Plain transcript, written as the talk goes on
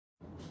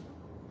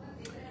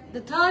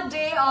the third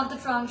day of the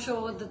trunk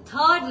show, the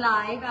third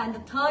live and the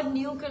third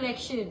new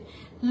collection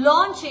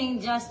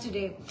launching just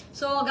today.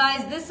 So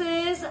guys, this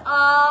is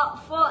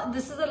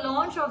the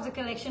launch of the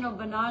collection of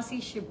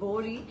Banarsi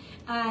Shibori,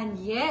 and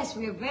yes,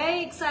 we are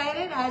very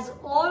excited. As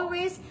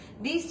always,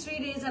 these 3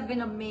 days have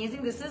been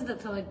amazing. This is the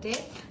third day.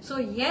 So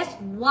yes,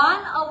 a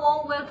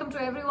warm welcome to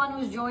everyone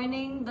who's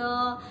joining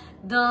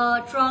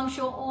the trunk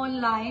show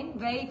online.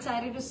 Very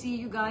excited to see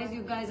you guys.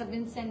 You guys have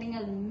been sending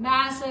a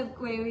massive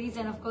queries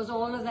and of course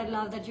all of that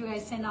love that you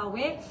guys send our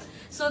way.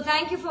 So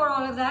thank you for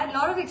all of that. A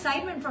lot of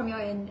excitement from your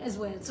end as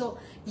well. So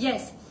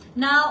yes,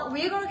 now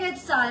we're going to get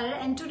started,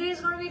 and today is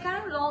going to be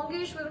kind of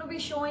longish. We're going to be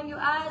showing you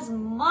as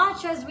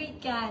much as we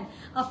can.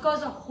 Of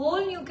course, a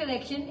whole new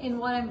collection in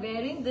what I'm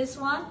wearing. This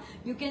one,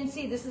 you can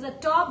see this is a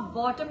top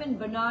bottom in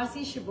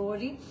Banarsi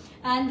Shibori,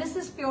 and this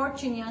is pure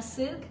chinia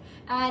silk.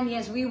 And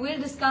yes, we will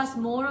discuss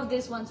more of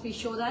this once we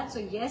show that. So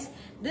yes,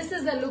 this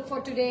is the look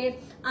for today.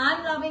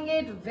 I'm loving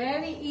it.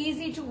 Very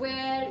easy to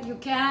wear. You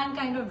can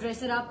kind of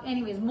dress it up.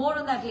 Anyways, more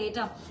on that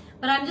later.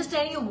 But I'm just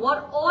telling you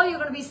what all you're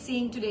going to be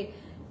seeing today.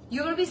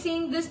 You're going to be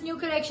seeing this new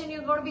collection.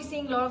 You're going to be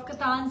seeing a lot of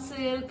Katan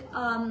silk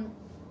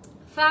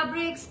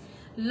fabrics,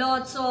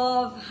 lots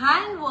of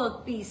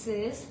handwork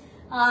pieces.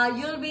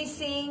 You'll be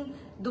seeing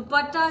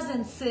dupattas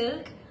in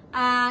silk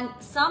and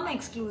some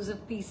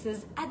exclusive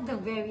pieces at the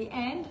very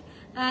end.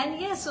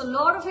 And yes, so a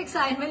lot of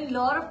excitement, a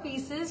lot of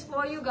pieces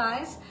for you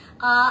guys.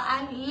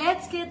 And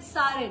let's get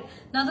started.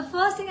 Now the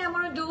first thing I'm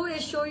going to do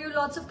is show you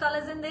lots of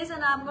colors in this,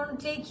 and I'm going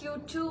to take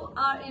you to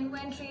our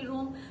inventory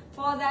room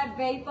for that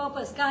very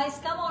purpose. Guys,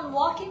 come on,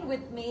 walk in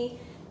with me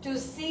to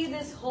see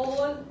this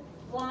whole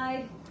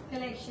wide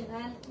collection.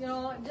 And you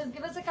know, just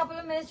give us a couple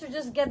of minutes to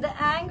just get the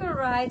angle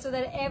right so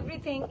that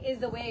everything is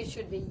the way it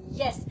should be.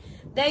 Yes,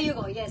 there you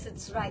go. Yes,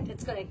 it's right.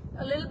 It's correct.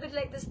 A little bit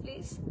like this,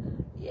 please.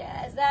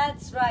 Yes,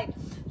 that's right.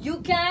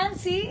 You can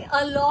see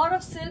a lot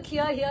of silk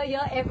here,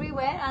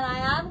 everywhere, and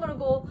I am going to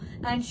go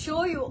and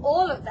show you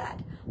all of that.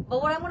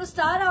 But what I'm going to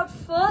start out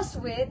first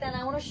with, and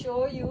I want to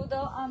show you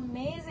the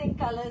amazing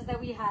colors that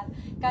we have.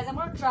 Guys, I'm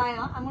going to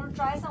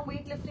try some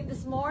weightlifting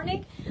this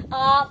morning,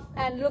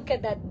 and look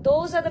at that.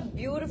 Those are the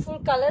beautiful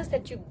colors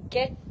that you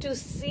get to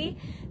see.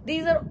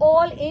 These are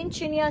all in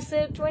chinia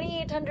silk,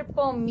 2800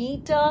 per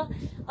meter.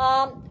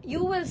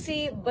 You will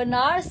see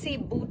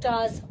Banarsi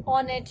bootas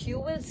on it. You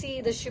will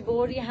see the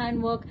Shibori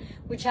handwork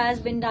which has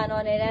been done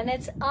on it, and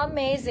it's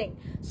amazing.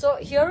 So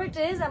here it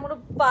is. I'm going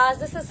to pass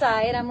this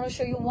aside. I'm going to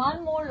show you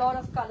one more lot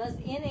of colors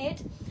in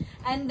it,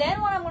 and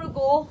then what I'm going to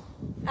go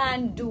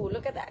and do,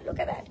 look at that, look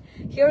at that.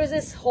 Here is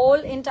this whole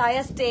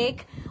entire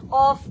stake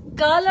of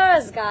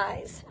colors,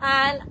 guys.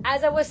 And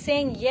as I was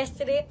saying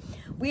yesterday,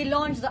 we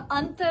launched the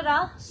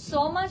Antara.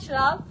 So much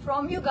love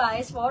from you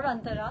guys for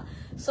Antara.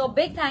 So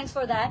big thanks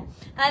for that.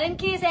 And in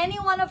case any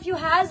one of you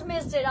has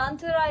missed it,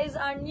 Antara is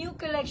our new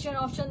collection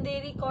of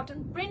Chanderi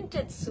cotton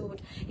printed suit.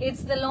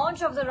 It's the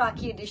launch of the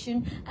Rakhi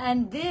edition,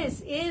 and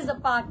this is a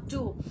part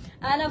 2.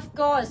 And of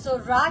course, so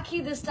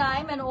Rakhi this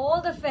time and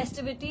all the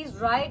festivities,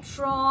 right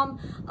from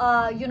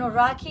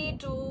Rakhi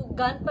to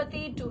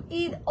Ganpati to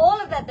Eid, all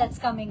of that that's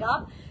coming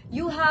up.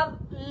 You have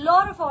a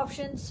lot of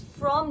options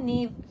from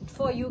Neev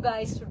for you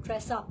guys to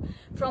dress up.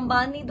 From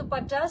Bandhni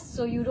dupattas,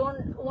 so you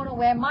don't want to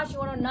wear much, you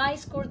want a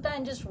nice kurta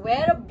and just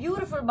wear a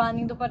beautiful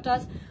Bandhni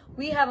dupattas.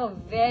 We have a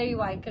very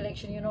wide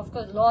collection. You know, of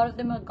course, a lot of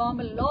them are gone,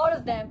 but a lot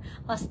of them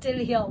are still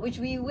here, which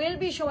we will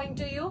be showing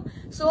to you.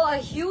 So a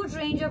huge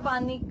range of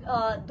Bandhni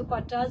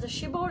dupattas, the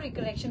Shibori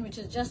collection, which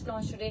is just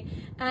launched today,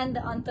 and the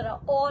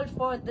Antara, all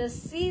for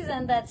this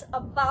season that's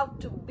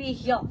about to be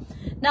here.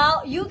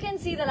 Now, you can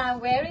see that I'm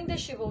wearing the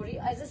Shibori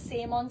as a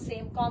same on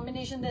same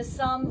combination. There's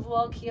some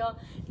work here,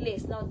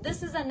 lace. Now,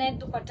 this is a net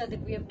dupatta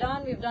that we have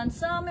done. We've done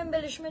some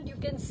embellishment. You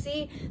can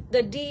see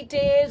the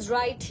details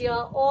right here,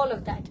 all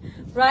of that,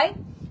 right?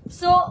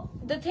 So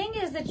the thing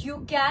is that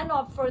you can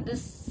opt for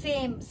this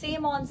same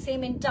on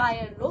same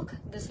entire look.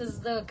 This is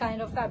the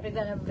kind of fabric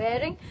that I'm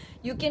wearing.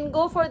 You can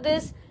go for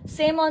this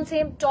same on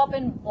same top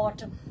and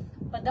bottom.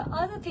 But the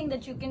other thing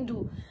that you can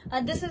do,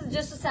 and this is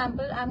just a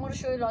sample, I'm going to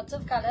show you lots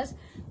of colors.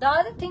 The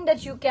other thing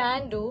that you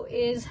can do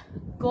is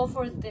go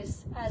for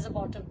this as a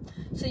bottom.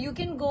 So you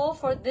can go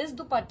for this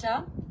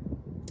dupatta,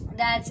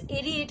 that's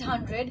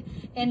 8800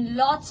 in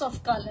lots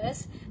of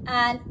colors,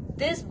 and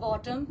this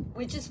bottom,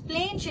 which is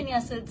plain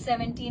chinia silk,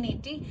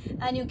 1780,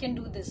 and you can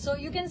do this. So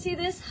you can see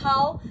this,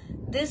 how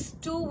this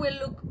too will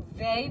look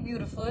very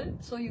beautiful.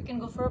 So you can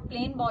go for a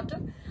plain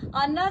bottom.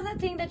 Another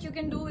thing that you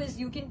can do is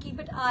you can keep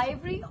it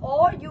ivory,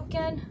 or you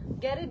can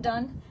get it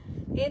done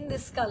in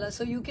this color.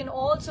 So you can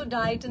also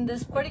dye it in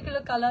this particular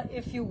color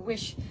if you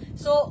wish.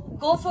 So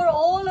go for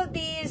all of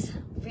these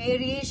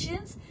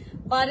variations,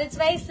 but it's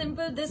very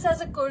simple. This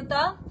as a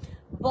kurta,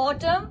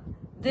 bottom,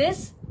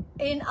 this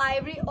in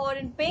ivory or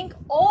in pink,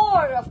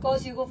 or of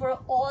course you go for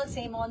all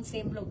same on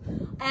same look.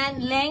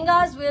 And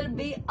lehengas will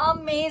be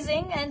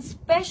amazing, and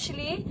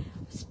especially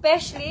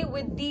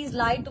with these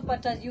light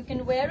dupattas. You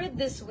can wear it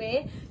this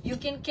way, you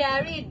can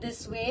carry it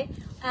this way,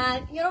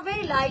 and you know,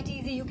 very light,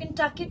 easy. You can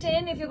tuck it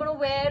in if you're going to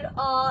wear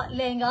a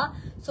lehenga.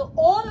 So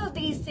all of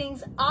these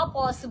things are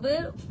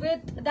possible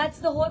with, that's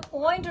the whole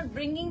point of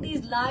bringing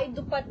these light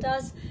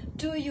dupattas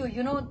to you.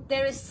 You know,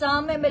 there is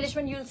some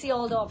embellishment, you'll see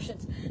all the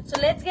options. So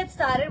let's get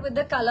started with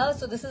the color.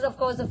 So this is of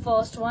course the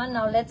first one.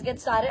 Now let's get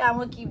started. I'm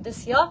going to keep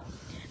this here.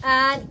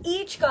 And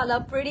each color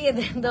prettier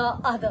than the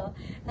other.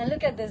 And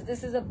look at this.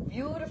 This is a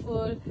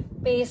beautiful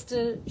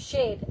pastel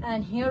shade.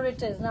 And here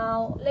it is.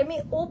 Now, let me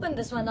open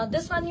this one. Now,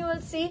 this one you will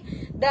see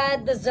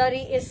that the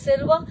zari is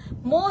silver.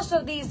 Most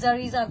of these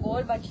zaris are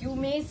gold, but you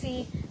may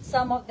see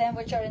some of them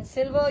which are in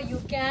silver.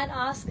 You can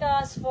ask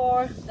us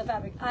for the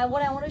fabric.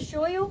 What I want to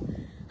show you,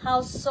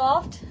 how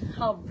soft,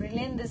 how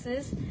brilliant this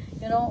is.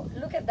 You know,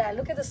 look at that.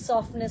 Look at the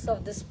softness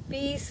of this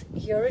piece.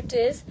 Here it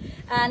is.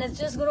 And it's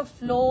just going to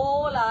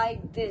flow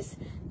like this.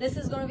 This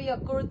is going to be your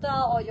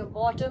kurta or your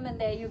bottom, and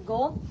there you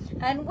go.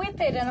 And with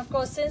it, and of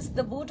course, since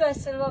the buta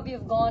is silver,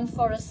 we've gone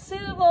for a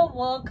silver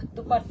work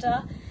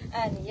dupatta.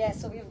 And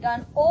yes, so we've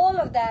done all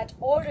of that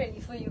already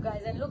for you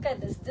guys. And look at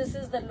this. This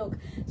is the look.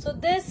 So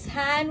this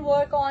hand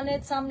work on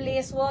it, some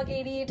lace work,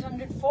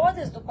 8,800 for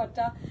this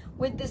dupatta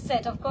with this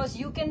set. Of course,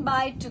 you can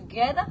buy it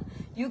together.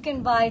 You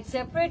can buy it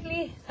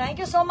separately. Thank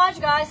you so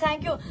much, guys.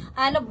 Thank you.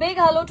 And a big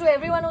hello to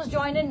everyone who's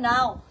joined in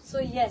now. So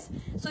yes,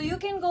 so you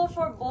can go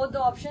for both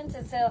the options.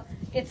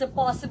 It's a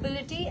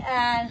possibility.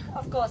 And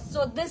of course,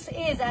 so this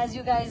is, as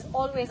you guys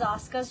always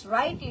ask us,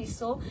 rightly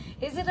so,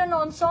 is it an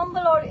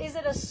ensemble or is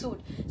it a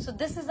suit? So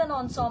this is an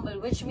ensemble,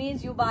 which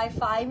means you buy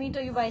 5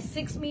 meters, you buy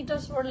 6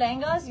 meters for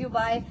lehengas, you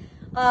buy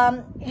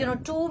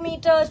 2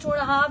 meters,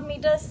 2.5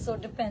 meters. So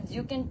it depends.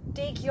 You can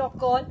take your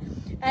call.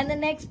 And the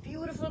next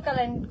beautiful color,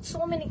 and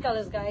so many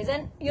colors, guys.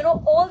 And you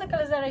know, all the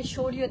colors that I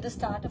showed you at the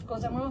start, of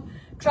course, I'm going to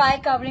try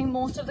covering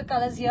most of the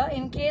colors here.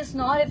 In case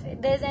not,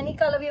 if there's any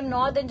color we have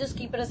not, then just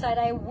keep it aside.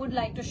 I would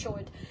like to show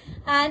it.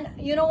 And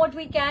you know what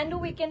we can do?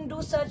 We can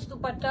do such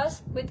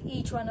dupattas with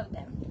each one of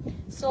them.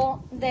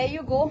 So there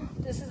you go.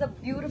 This is a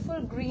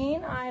beautiful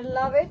green. I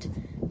love it.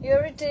 Here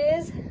it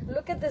is.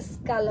 Look at this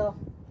color.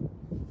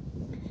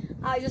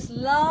 I just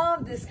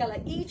love this color.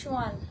 Each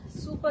one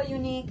super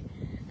unique.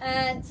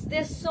 And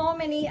there's so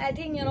many. I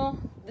think, you know,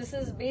 this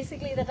is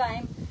basically the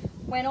time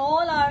when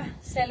all our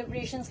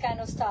celebrations kind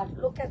of start.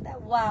 Look at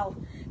that. Wow.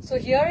 So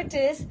here it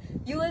is.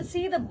 You will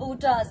see the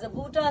butas. The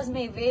butas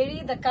may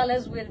vary. The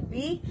colors will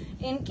be.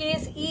 In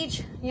case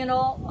each,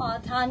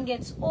 than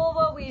gets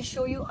over, we'll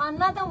show you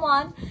another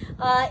one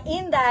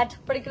in that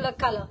particular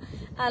color.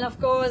 And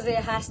of course,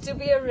 there has to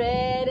be a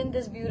red in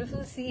this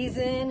beautiful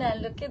season.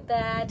 And look at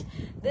that.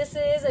 This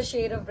is a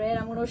shade of red.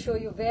 I'm going to show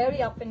you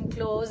very up and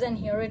close. And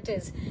here it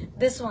is.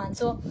 This one.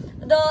 So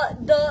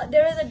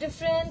there is a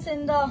difference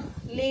in the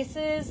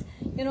laces.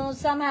 You know,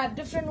 some have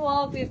different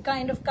work. We've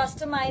kind of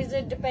customized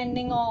it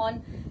depending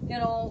on,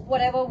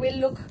 whatever will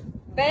look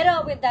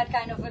better with that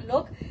kind of a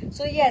look.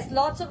 So yes,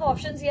 lots of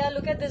options here.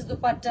 Look at this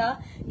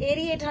dupatta,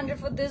 8,800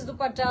 for this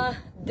dupatta,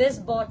 this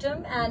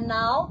bottom. And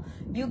now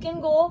you can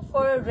go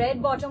for a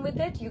red bottom with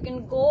it. You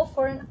can go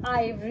for an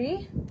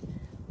ivory,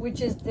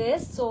 which is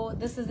this. So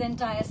this is the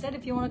entire set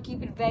if you want to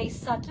keep it very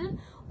subtle.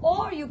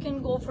 Or you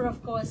can go for,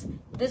 of course,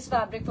 this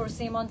fabric for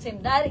same on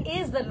same. That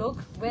is the look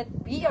that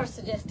we are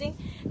suggesting.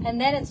 And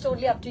then it's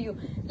totally up to you.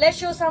 Let's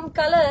show some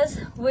colors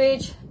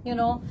which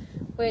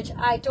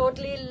I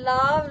totally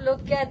love.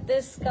 Look at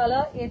this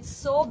color. It's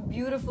so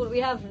beautiful.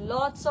 We have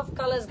lots of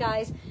colors,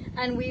 guys,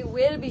 and we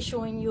will be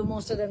showing you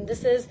most of them.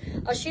 This is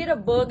a shade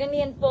of burgundy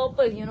and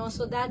purple,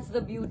 so that's the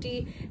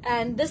beauty.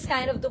 And this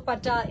kind of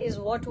dupatta is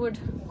what would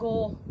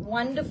go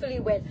wonderfully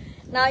well.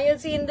 Now you'll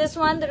see in this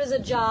one, there is a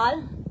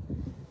jal.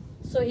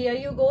 So here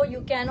you go.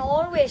 You can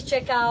always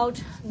check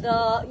out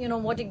the,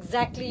 what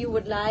exactly you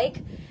would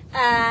like.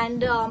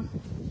 And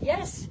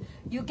yes,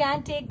 you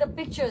can take the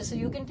pictures. So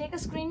you can take a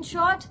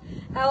screenshot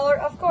or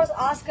of course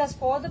ask us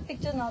for the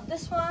pictures. Now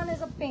this one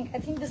is a pink. I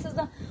think this is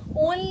the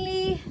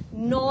only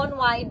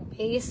non-white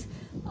base,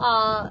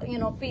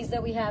 piece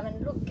that we have.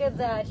 And look at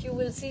that. You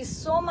will see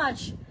so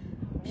much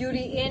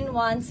beauty in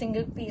one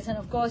single piece. And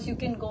of course you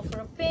can go for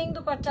a pink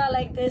dupatta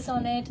like this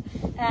on it.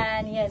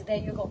 And yes, there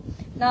you go.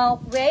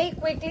 Now very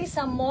quickly,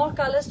 some more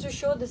colors to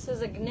show. This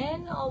is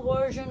again a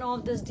version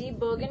of this deep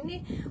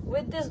burgundy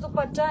with this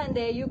dupatta, and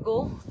there you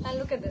go. And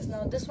look at this.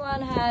 Now this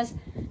one has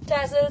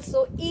tassels,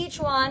 so each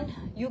one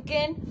you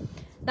can.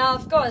 Now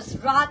of course,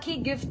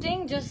 Rakhi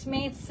gifting just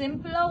made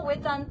simpler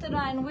with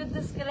Antara and with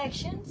this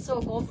collection, so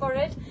go for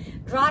it.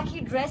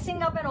 Rakhi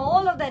dressing up and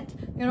all of that,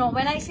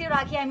 when I say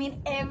Rakhi, I mean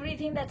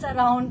everything that's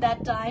around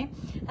that time,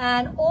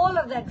 and all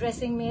of that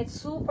dressing made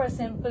super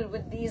simple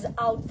with these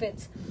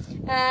outfits.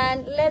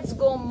 And let's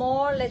go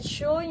more. Let's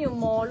show you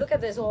more. Look at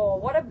this. Oh,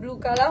 what a blue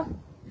color.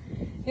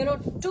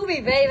 To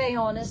be very, very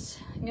honest,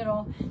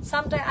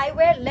 sometimes I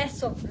wear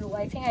less of blue.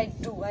 I think I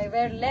do. I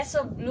wear less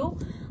of blue.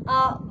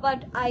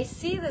 But I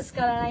see this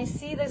color and I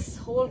see this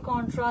whole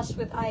contrast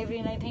with ivory,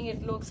 and I think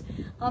it looks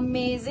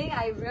amazing.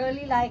 I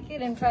really like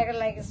it. In fact, I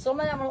like it so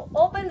much. I'm going to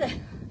open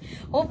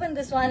open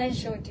this one and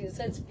show it to you.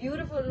 So it's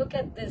beautiful. Look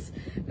at this.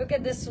 Look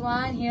at this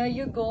one. Here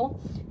you go.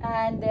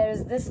 And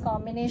there's this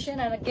combination.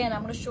 And again,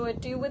 I'm going to show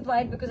it to you with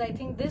white because I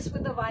think this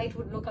with the white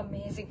would look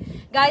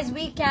amazing. Guys,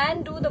 we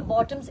can do the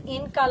bottoms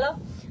in color,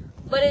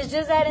 but it's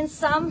just that in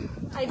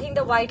some, I think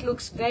the white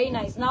looks very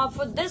nice. Now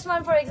for this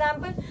one, for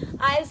example,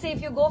 I'll say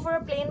if you go for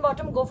a plain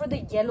bottom, go for the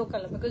yellow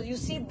color, because you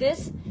see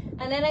this,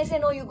 and then I say,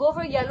 no, you go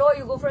for yellow or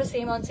you go for a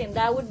same on same.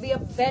 That would be a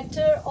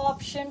better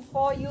option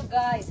for you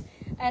guys.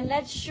 And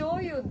let's show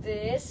you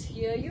this.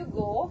 Here you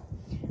go.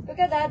 Look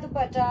at that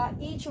dupatta.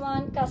 Each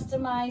one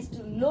customized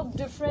to look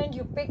different.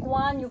 You pick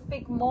one, you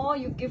pick more,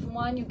 you give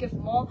one, you give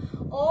more.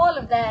 All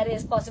of that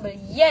is possible.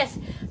 Yes,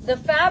 the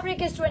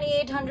fabric is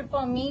 2,800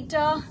 per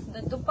meter. The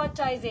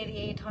dupatta is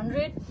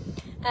 8,800.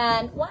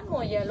 And one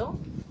more yellow.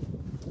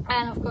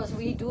 And of course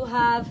we do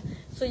have,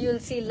 so you'll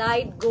see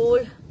light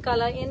gold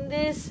color in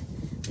this.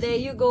 There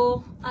you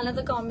go,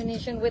 another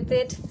combination with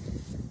it.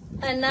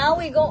 And now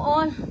we go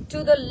on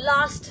to the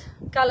last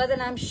color that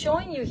I'm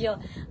showing you here.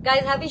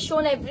 Guys, have we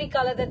shown every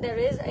color that there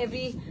is,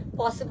 every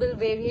possible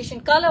variation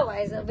color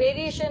wise? A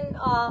variation,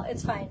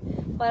 it's fine,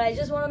 but I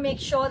just want to make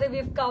sure that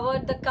we've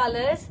covered the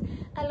colors.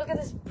 And look at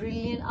this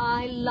brilliant,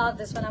 I love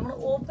this one. I'm going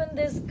to open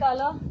this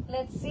color.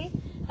 Let's see,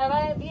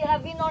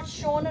 have we not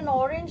shown an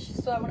orange?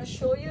 So I'm going to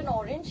show you an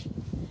orange.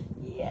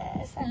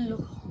 Yes, and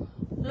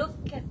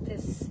look at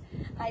this.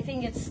 I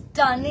think it's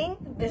stunning.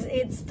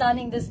 It's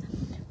stunning. This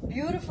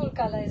beautiful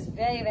color is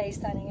very, very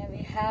stunning. And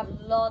we have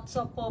lots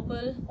of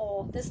purple.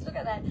 Oh, this, look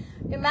at that.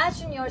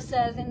 Imagine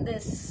yourself in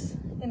this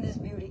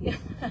beauty.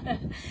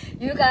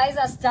 You guys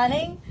are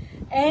stunning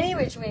any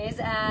which ways,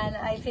 and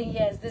I think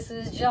yes, this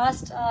is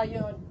just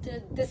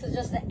this is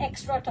just the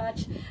extra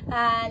touch.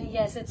 And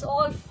yes, it's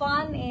all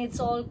fun, it's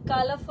all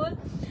colorful.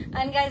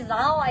 And guys,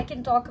 now I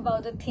can talk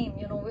about the theme.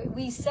 You know,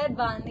 we said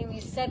bandi, we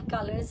said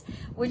colors,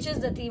 which is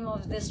the theme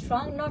of this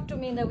trunk. Not to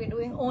mean that we're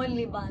doing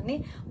only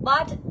bandi,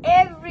 but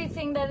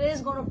everything that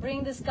is going to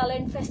bring this color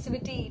and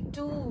festivity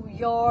to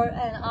your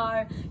and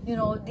our, you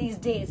know, these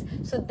days.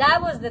 So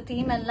that was the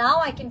theme, and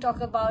now I can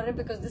talk about it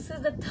because this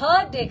is the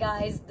third day,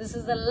 guys. This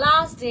is the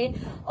last day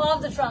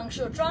of the trunk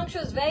show. Trunk show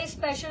is very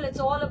special. It's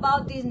all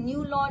about these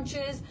new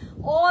launches,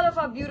 all of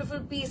our beautiful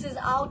pieces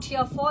out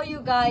here for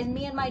you guys,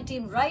 me and my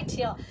team right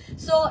here.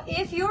 So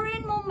if you're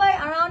in Mumbai,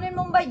 around in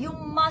Mumbai, you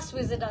must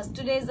visit us.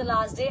 Today is the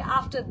last day.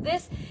 After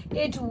this,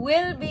 it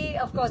will be,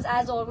 of course,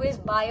 as always,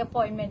 by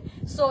appointment.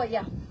 So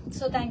yeah,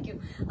 so thank you.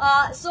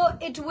 So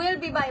it will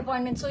be by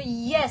appointment. So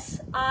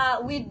yes,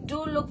 we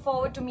do look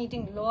forward to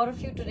meeting a lot of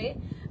you today.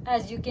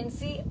 As you can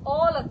see,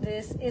 all of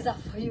this is up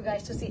for you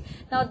guys to see.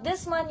 Now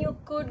this one, you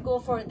could go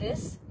for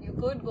this, you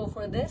could go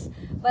for this,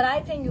 but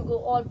I think you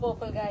go all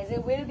purple, guys.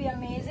 It will be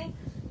amazing.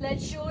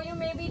 Let's show you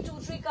maybe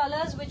 2-3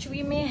 colors which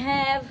we may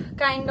have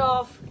kind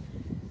of.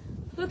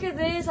 Look at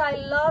this. I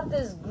love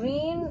this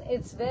green.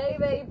 It's very,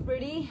 very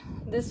pretty.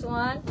 This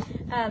one,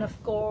 and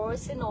of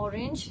course in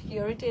orange.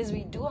 Here it is.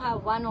 We do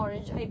have one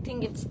orange. I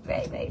think it's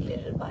very, very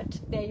little, but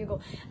there you go.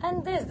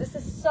 And this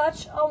is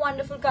such a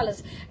wonderful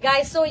colors,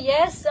 guys. So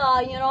yes,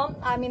 you know,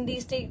 I mean,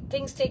 these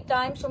things take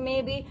time, so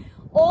maybe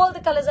all the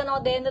colors are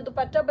not there in the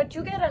dupatta, but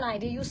you get an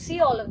idea. You see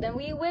all of them.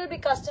 We will be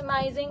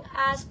customizing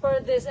as per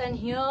this. And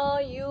here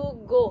you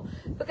go.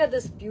 Look at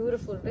this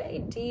beautiful, very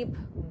deep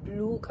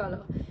blue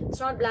color. It's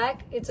not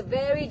black, it's a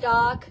very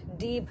dark,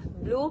 deep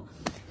blue.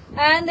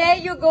 And there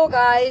you go,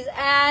 guys.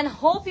 And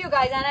hope you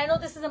guys, and I know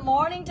this is a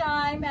morning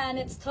time and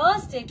it's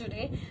Thursday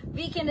today.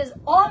 Weekend is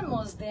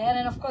almost there,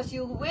 and of course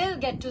you will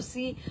get to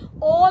see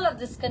all of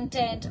this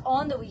content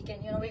on the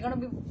weekend. You know, we're going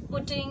to be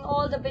putting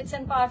all the bits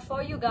and parts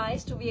for you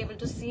guys to be able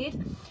to see it.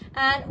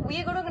 And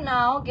we're going to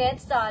now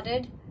get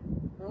started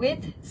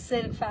with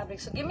silk fabric.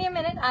 So give me a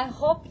minute. I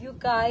hope you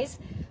guys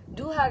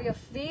do have your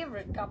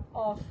favorite cup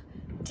of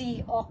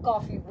tea or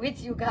coffee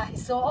with you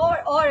guys, so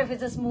or if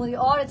it's a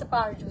smoothie or it's a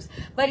power juice.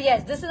 But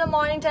yes, this is the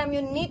morning time.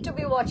 You need to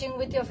be watching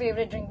with your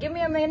favorite drink. Give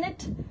me a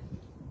minute.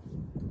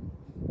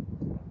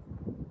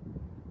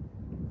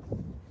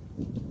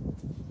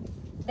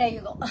 There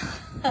you go.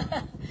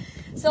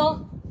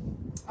 So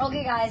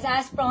okay guys,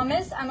 as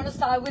promised, I'm going to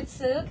start with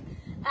silk,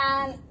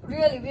 and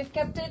really we've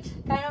kept it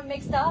kind of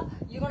mixed up.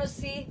 You're going to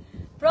see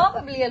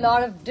probably a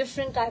lot of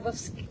different type of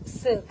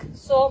silk.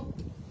 So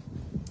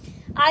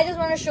I just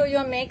want to show you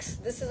a mix.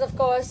 This is of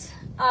course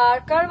our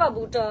Karwa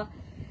Buta,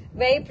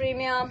 very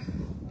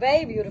premium,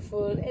 very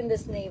beautiful in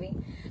this navy.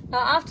 Now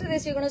after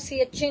this you're going to see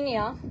a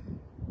chinya,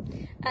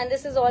 and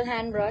this is all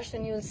hand brushed,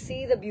 and you'll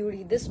see the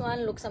beauty. This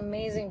one looks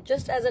amazing,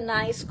 just as a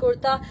nice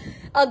kurta.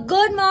 A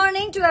good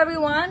morning to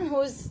everyone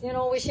who's, you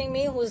know, wishing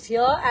me, who's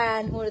here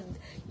and who, you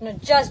know,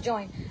 just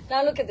joined.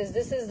 Now look at this.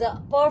 This is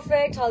the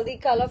perfect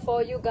haldi color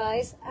for you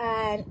guys,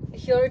 and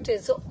here it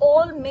is. So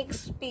all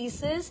mixed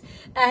pieces,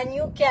 and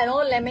you can, oh,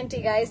 lemon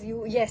tea, guys.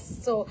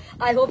 Yes, so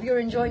I hope you're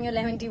enjoying your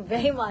lemon tea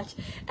very much.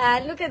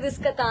 And look at this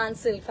Katan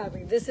silk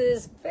fabric. This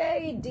is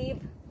very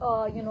deep,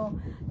 you know,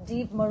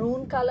 deep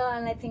maroon color,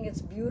 and I think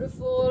it's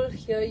beautiful.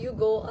 Here you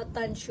go, a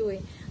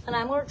tanshui, and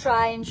I'm going to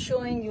try and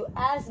showing you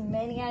as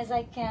many as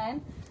I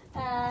can.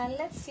 And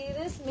let's see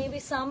this, maybe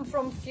some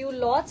from few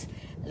lots.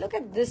 Look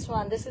at this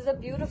one. This is a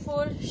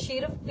beautiful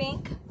shade of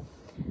pink.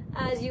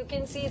 As you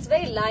can see, it's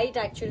very light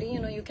actually. You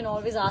know, you can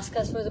always ask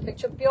us for the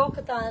picture. Pure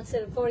Katan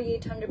silk,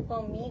 4,800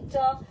 per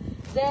meter.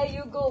 There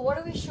you go. What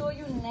do we show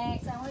you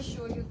next? I want to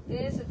show you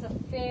this. It's a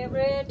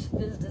favorite.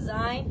 This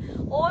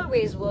design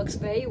always works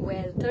very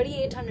well.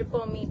 3,800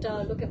 per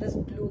meter. Look at this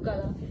blue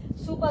color.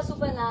 Super,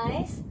 super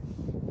nice.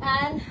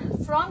 And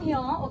from here,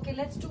 okay,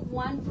 let's do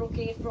one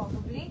brocade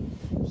probably.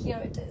 Here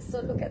it is.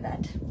 So look at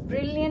that.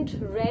 Brilliant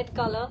red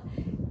color.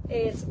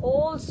 It's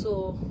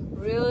also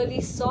really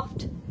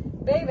soft.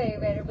 Very, very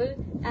wearable,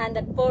 and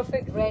that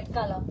perfect red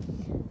color.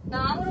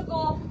 Now I'm going to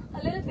go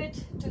a little bit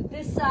to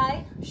this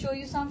side, show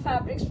you some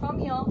fabrics from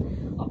here,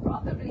 or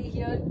probably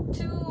here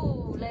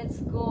too. Let's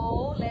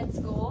go, let's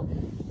go.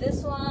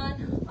 This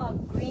one, a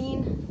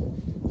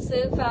green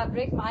silk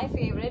fabric, my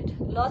favorite.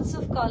 Lots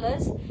of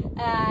colors,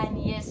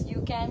 and yes,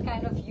 you can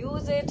kind of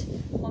use it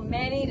for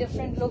many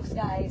different looks,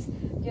 guys.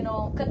 You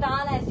know,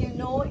 Katan, as you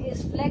know,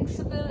 is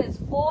flexible, it's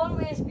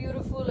always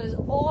beautiful, it's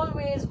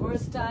always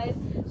versatile.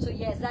 So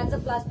yes, that's a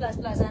plus, plus,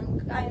 plus. I'm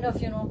kind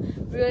of, you know,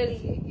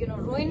 really, you know,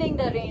 ruining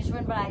the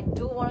arrangement, but I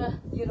do want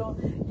to, you know,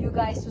 you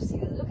guys to see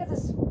this. Look at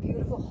this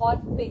beautiful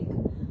hot pink.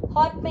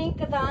 Hot pink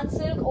Katan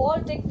silk,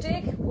 all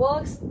tick,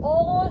 works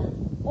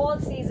all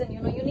season.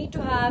 You know, you need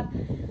to have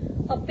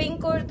a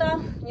pink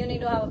kurta, you need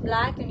to have a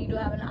black, you need to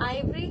have an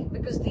ivory,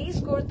 because these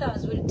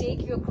kurtas will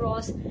take you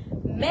across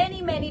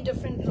many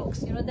different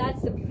looks. You know,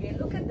 that's the beauty. And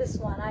look at this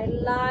one. I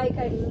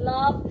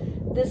love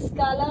this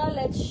color.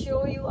 Let's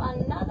show you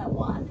another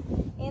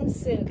one in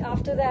silk.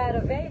 After that,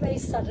 a very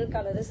subtle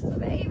color. This is a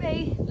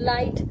very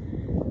light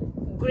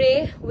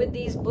gray with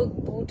these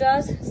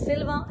bootas,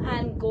 silver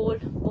and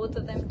gold, both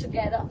of them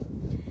together.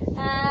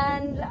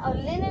 And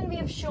linen, we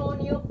have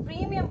shown you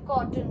premium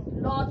cotton,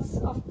 lots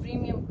of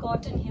premium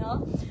cotton here,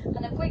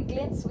 and a quick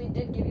glimpse we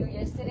did give you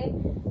yesterday.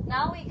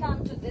 Now we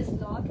come to this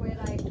lot where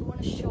I do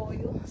want to show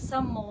you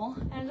some more.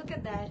 And look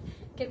at that.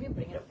 Can we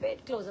bring it a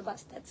bit closer?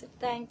 Bus, that's it.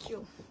 Thank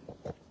you.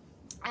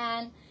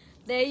 And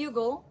there you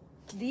go.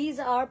 These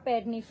are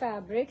Pedni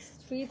fabrics,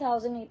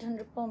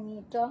 3,800 per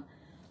meter.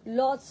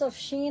 Lots of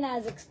sheen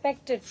as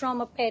expected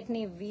from a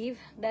Pedni weave.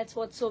 That's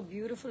what's so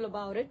beautiful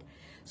about it.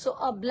 So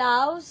a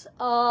blouse,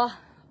 a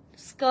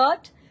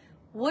skirt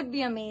would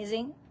be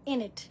amazing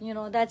in it. You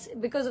know, that's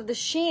because of the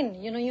sheen.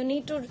 You know, you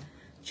need to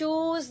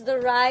choose the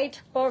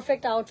right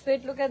perfect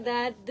outfit. Look at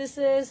that. This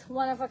is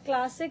one of our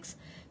classics,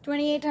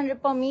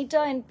 2,800 per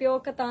meter in pure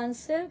Katan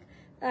silk.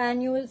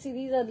 And you will see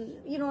these are,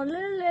 you know,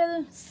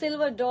 little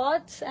silver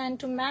dots. And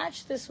to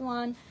match this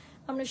one,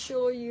 I'm going to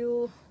show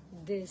you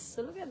this.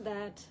 So look at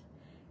that.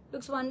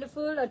 Looks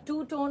wonderful. A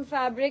two-tone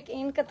fabric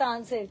in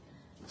Katan silk.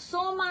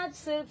 So much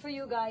silk for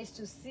you guys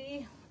to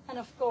see. And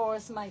of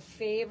course, my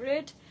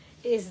favorite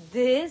is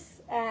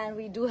this. And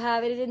we do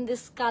have it in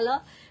this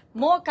color.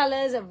 More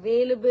colors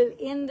available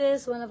in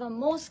this. One of our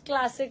most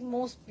classic,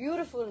 most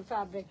beautiful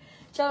fabric.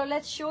 So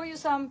let's show you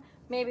some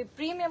maybe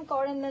premium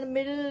cotton in the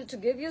middle to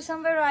give you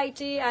some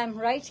variety. I'm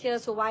right here,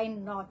 so why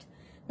not?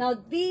 Now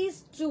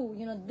these two,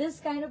 you know, this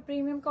kind of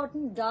premium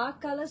cotton,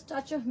 dark colors,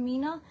 touch of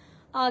Meena,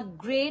 are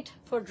great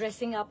for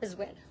dressing up as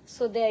well.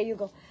 So there you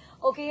go.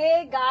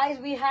 Okay guys,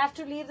 we have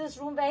to leave this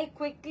room very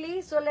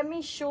quickly. So let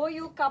me show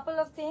you a couple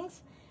of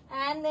things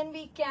and then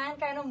we can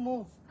kind of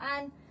move.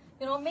 And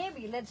you know,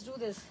 maybe let's do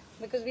this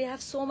because we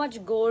have so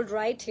much gold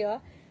right here.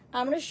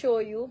 I'm going to show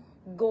you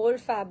gold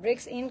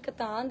fabrics in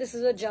Katan. This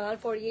is a jal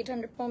for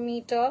 800 per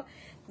meter.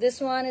 This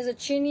one is a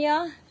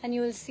chinia and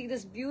you will see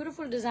this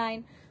beautiful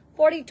design,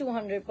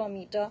 4,200 per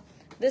meter.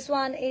 This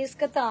one is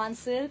Katan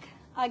silk,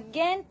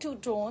 again two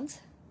tones.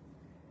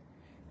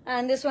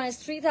 And this one is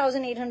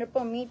 3,800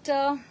 per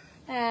meter.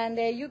 And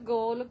there you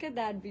go. Look at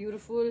that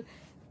beautiful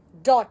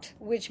dot,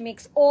 which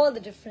makes all the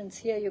difference.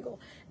 Here you go.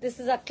 This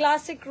is a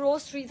classic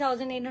rose,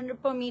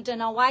 3,800 per meter.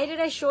 Now, why did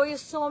I show you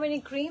so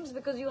many creams?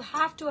 Because you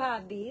have to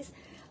have these,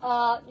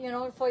 you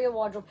know, for your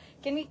wardrobe.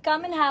 Can we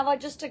come and have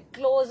just a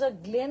closer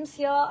glimpse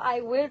here? I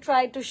will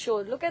try to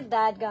show. Look at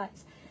that,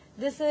 guys.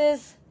 This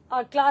is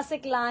our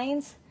classic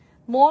lines.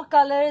 More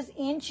colors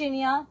in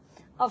chinia.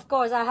 Of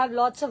course, I have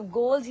lots of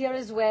golds here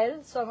as well.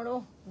 So I'm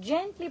going to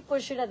gently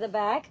push it at the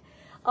back.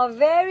 A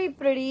very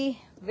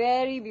pretty,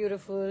 very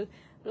beautiful.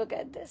 Look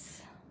at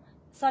this.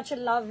 Such a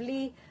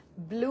lovely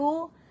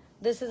blue.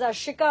 This is our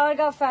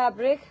Shikarga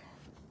fabric.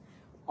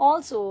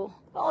 Also,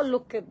 oh,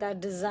 look at that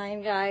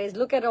design, guys.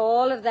 Look at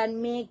all of that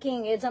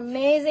making. It's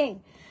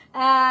amazing.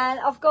 And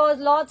of course,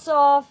 lots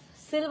of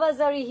silver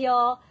zari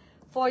here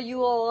for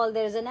you all.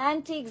 There's an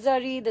antique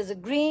zari. There's a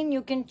green.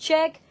 You can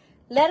check.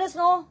 Let us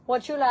know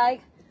what you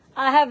like.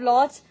 I have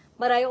lots,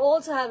 but I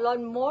also have a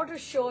lot more to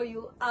show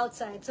you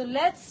outside. So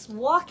let's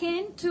walk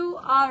into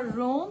our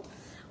room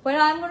where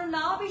I'm going to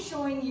now be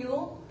showing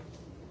you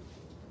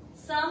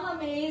some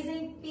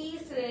amazing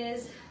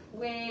pieces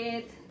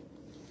with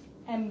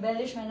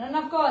embellishment. And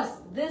of course,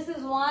 this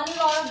is one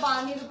lot of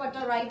Bani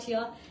dupatta right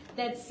here.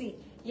 Let's see.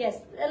 Yes,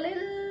 a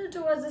little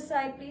towards the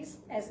side, please.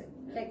 As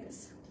like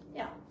this.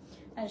 Yeah.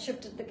 And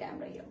shift the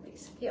camera here,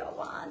 please. Here,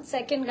 1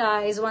 second,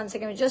 guys. 1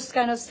 second. We're just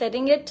kind of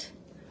setting it.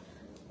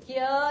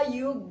 Here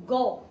you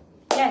go.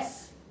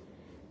 Yes.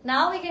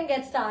 Now we can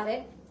get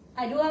started.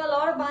 I do have a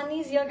lot of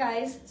bunnies here,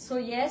 guys. So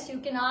yes, you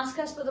can ask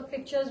us for the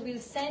pictures. We'll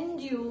send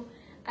you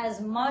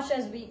as much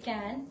as we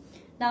can.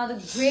 Now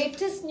the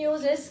greatest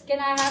news is, can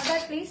I have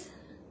that, please?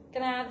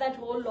 Can I have that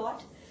whole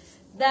lot?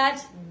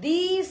 That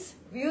these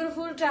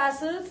beautiful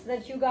tassels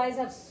that you guys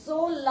have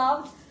so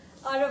loved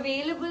are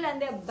available,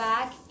 and they're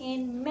back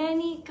in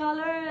many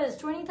colors.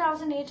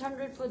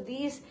 20,800 for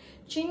these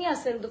Chinia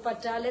silk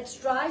dupatta. Let's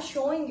try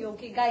showing you.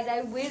 Okay, guys,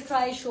 I will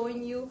try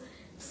showing you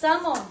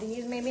some of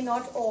these, maybe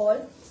not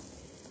all.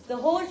 The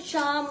whole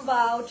charm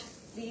about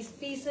these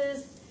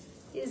pieces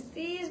is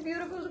these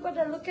beautiful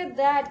dupatta. Look at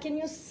that. Can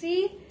you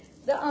see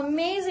the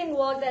amazing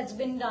work that's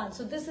been done?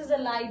 So this is a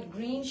light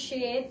green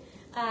shade,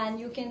 and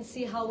you can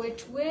see how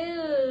it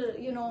will,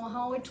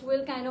 how it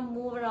will kind of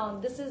move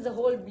around. This is the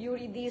whole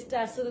beauty, these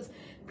tassels,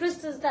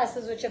 crystal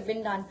tassels which have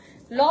been done.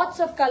 Lots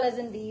of colors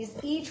in these,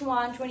 each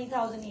one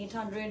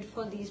 20,800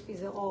 for these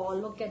pieces. Oh,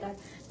 look at that.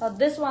 Now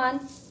this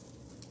one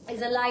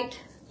is a light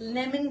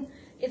lemon.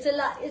 It's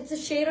a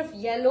shade of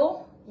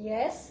yellow.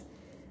 Yes,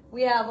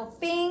 we have a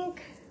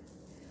pink.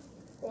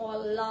 Oh, I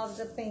love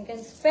the pink, and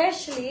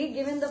especially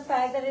given the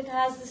fact that it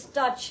has this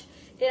touch.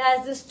 It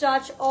has this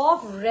touch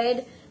of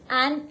red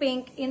and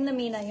pink in the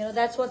Meena.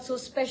 That's what's so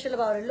special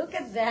about it. Look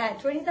at that.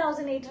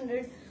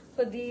 20,800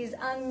 for these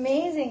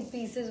amazing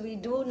pieces. We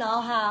do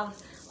now have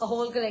a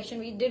whole collection.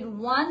 We did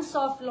one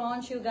soft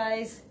launch. You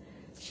guys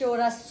showed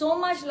us so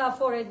much love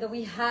for it that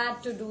we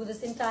had to do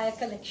this entire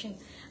collection.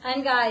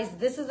 And guys,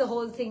 this is the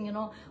whole thing,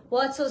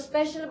 What's so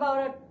special about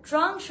our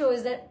trunk show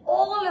is that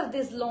all of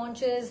these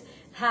launches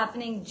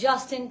happening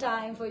just in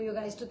time for you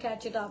guys to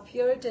catch it up.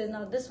 Here it is.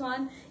 Now this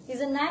one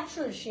is a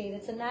natural shade.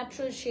 It's a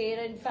natural shade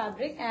in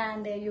fabric,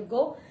 and there you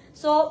go.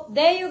 So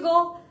there you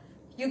go.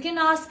 You can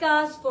ask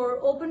us for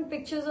open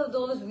pictures of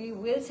those. We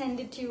will send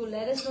it to you.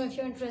 Let us know if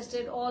you're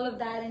interested. All of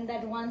that in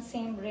that one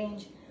same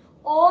range.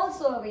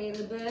 Also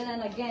available,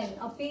 and again,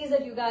 a piece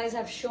that you guys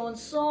have shown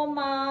so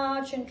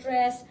much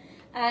interest,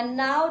 and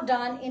now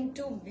done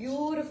into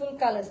beautiful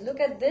colors. Look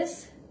at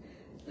this.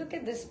 Look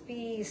at this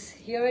piece.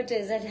 Here it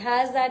is. It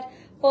has that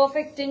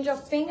perfect tinge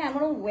of pink. I'm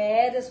going to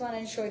wear this one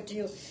and show it to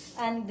you.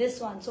 And this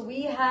one. So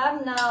we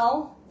have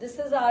now, this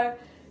is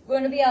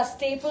going to be our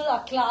staple,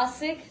 our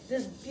classic.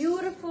 This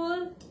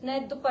beautiful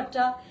net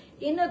dupatta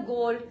in a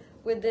gold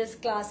with this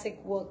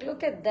classic work.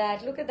 Look at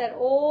that. Look at that.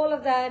 All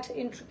of that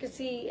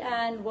intricacy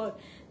and work.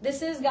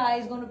 This is,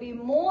 guys, going to be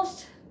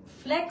most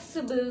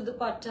flexible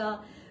dupatta,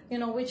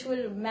 which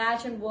will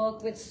match and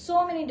work with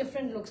so many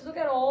different looks. Look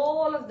at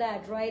all of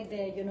that right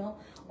there,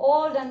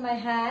 all done by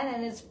hand,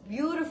 and it's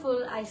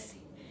beautiful. I see.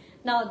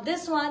 Now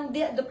this one,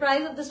 the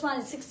price of this one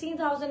is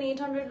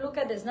 16,800. Look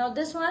at this. Now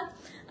this one,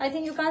 I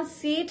think you can't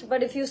see it,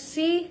 but if you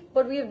see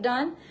what we've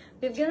done,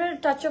 we've given it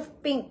a touch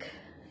of pink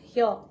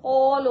here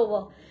all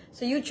over.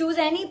 So you choose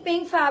any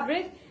pink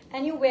fabric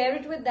and you wear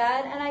it with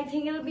that, and I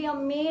think it'll be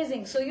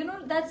amazing. So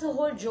that's the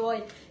whole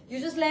joy. You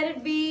just let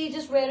it be,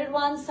 just wear it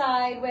one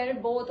side, wear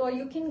it both, or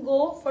you can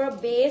go for a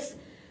base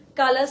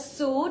color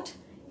suit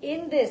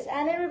in this,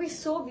 and it will be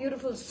so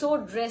beautiful, so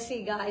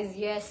dressy, guys.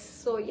 Yes,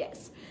 so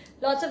yes,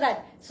 lots of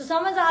that. So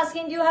someone's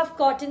asking, you have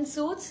cotton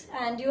suits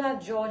and you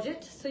have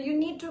Georgette, so you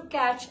need to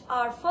catch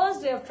our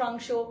first day of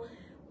trunk show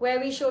where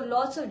we showed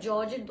lots of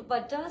Georgette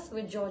dupattas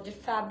with Georgette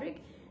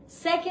fabric.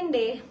 Second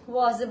day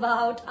was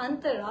about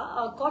Antara,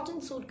 our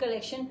cotton suit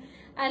collection,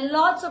 and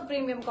lots of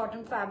premium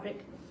cotton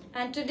fabric.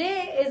 And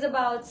today is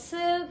about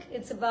silk,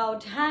 it's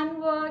about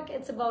handwork,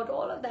 it's about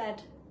all of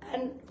that.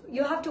 And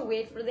you have to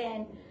wait for the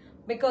end,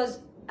 because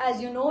as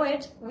you know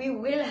it, we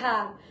will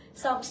have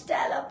some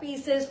stellar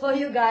pieces for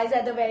you guys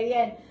at the very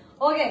end.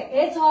 Okay,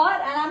 it's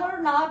hot, and I'm going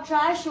to now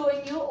try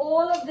showing you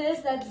all of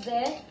this that's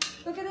there.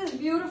 Look at this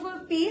beautiful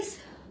piece.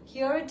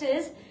 Here it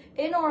is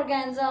in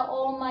organza.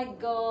 Oh my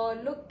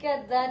god, look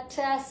at that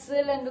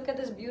tassel, and look at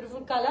this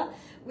beautiful color.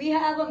 We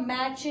have a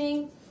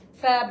matching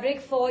fabric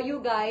for you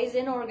guys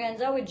in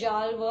organza with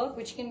jal work,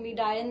 which can be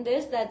dyed in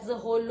this. That's the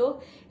whole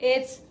look.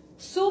 It's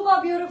super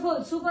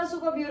beautiful,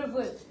 super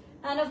beautiful.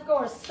 And of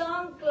course,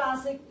 some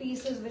classic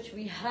pieces which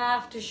we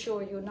have to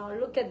show you. Now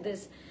look at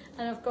this.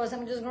 And of course,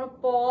 I'm just going to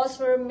pause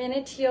for a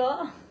minute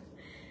here.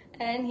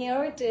 And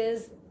here it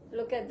is.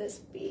 Look at this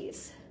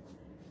piece.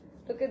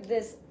 Look at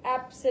this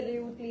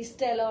absolutely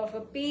stellar of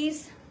a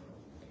piece.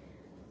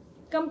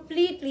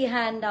 Completely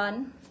hand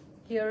done.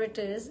 Here it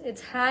is.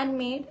 It's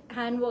handmade,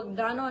 handwork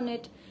done on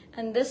it.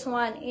 And this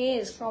one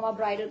is from our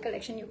bridal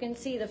collection. You can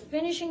see the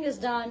finishing is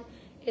done.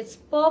 It's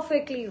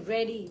perfectly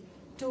ready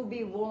to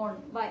be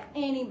worn by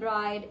any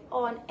bride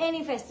on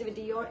any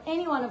festivity, or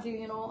any one of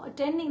you,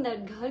 attending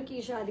that ghar ki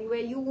shadi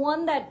where you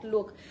want that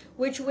look,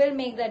 which will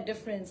make that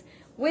difference.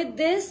 With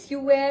this,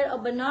 you wear a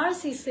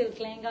Banarsi silk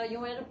lehenga,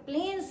 you wear a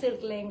plain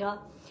silk lehenga,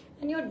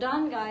 and you're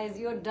done, guys,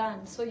 you're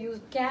done. So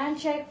you can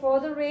check for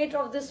the rate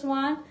of this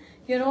one,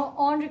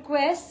 on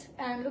request.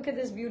 And look at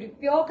this beauty,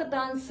 pure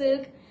Katan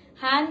silk,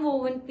 hand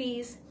woven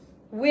piece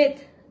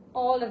with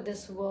all of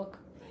this work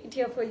right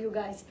here for you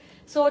guys.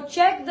 So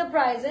check the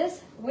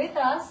prices with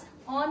us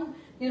on,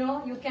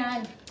 you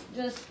can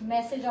just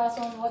message us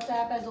on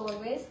WhatsApp as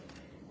always.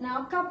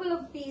 Now, a couple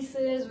of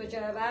pieces which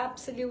I have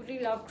absolutely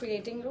loved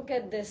creating. Look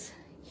at this.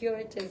 Here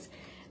it is.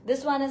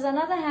 This one is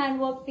another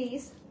handwork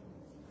piece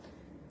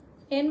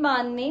in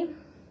bandhni.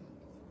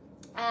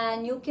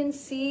 And you can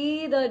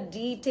see the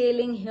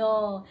detailing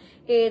here.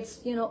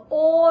 It's,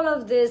 all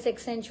of this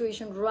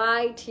accentuation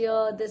right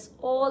here.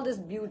 All this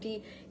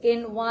beauty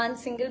in one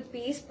single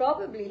piece.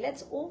 Probably,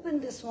 let's open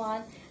this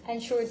one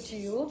and show it to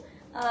you.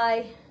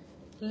 I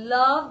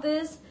love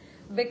this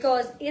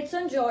because it's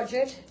on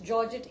Georgette.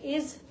 Georgette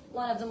is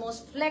one of the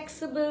most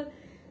flexible,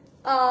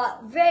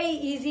 very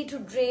easy to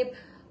drape,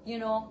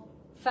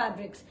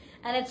 fabrics.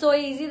 And it's so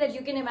easy that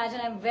you can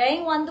imagine I'm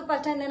wearing one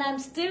dupatta and then I'm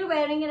still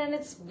wearing it, and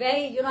it's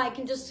very, I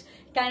can just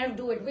kind of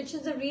do it, which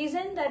is the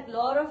reason that a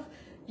lot of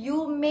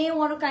you may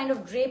want to kind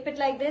of drape it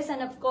like this.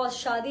 And of course,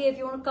 shadi, if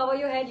you want to cover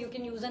your head, you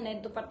can use a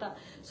net dupatta.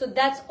 So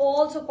that's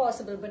also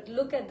possible. But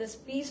look at this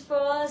piece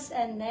first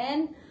and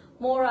then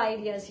more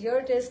ideas. Here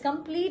it is,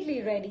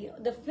 completely ready.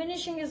 The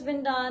finishing has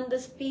been done.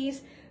 This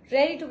piece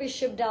ready to be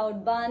shipped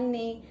out,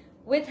 bandhni,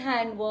 with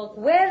handwork.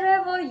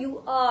 Wherever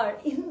you are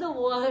in the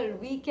world,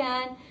 we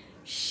can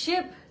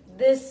ship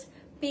this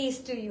piece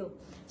to you.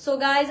 So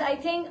guys, I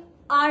think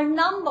our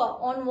number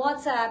on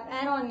WhatsApp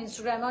and on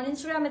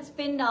Instagram it's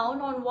pinned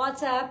down. On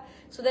WhatsApp,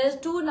 so there's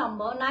two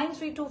number,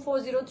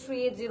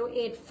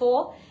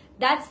 9324038084.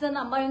 That's the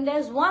number. And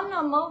there's one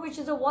number which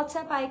is a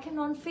WhatsApp icon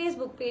on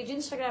Facebook page,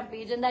 Instagram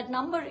page, and that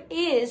number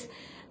is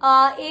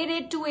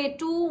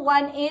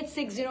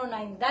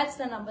 8828218609. That's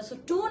the number. So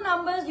two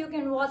numbers, you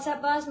can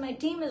WhatsApp us. My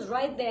team is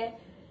right there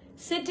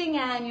sitting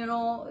and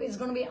is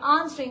going to be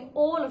answering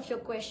all of your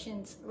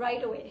questions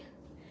right away.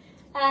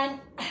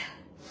 And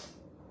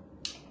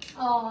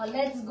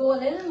let's go a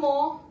little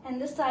more,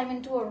 and this time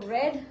into a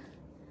red.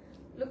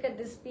 Look at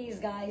this piece,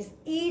 guys.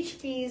 Each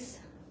piece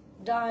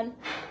done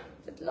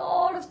with a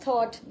lot of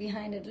thought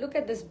behind it. Look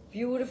at this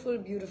beautiful,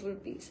 beautiful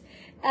piece.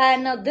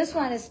 And now this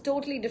one is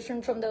totally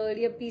different from the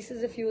earlier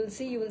pieces. If you will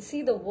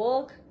see the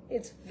work.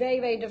 It's very,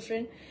 very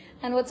different.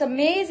 And what's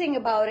amazing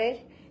about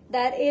it,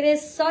 that it is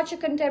such a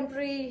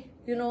contemporary,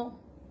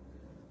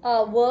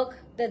 work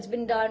that's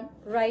been done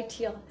right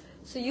here.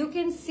 So you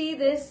can see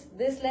this,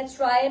 let's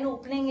try and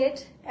opening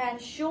it and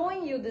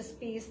showing you this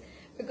piece.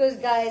 Because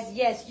guys,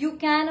 yes, you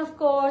can of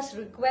course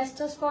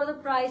request us for the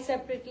price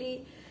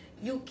separately.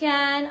 You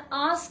can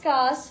ask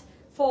us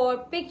for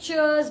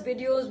pictures,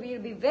 videos.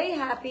 We'll be very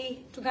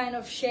happy to kind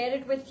of share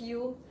it with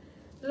you.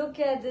 Look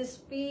at this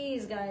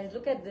piece, guys.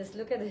 Look at this,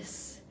 look at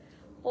this.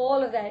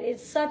 All of that,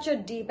 it's such a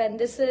deep, and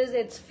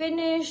it's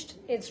finished,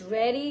 it's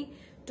ready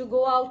to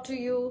go out to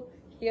you.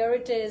 Here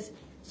it is.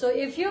 So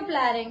if you're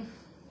planning,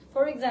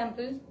 for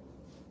example,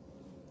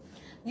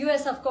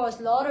 US, of course,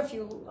 a lot of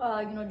you,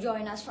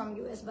 join us from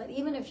US, but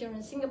even if you're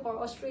in Singapore,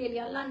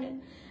 Australia,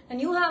 London,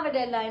 and you have a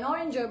deadline, or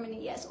in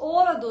Germany, yes,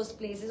 all of those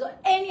places, or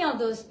any of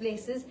those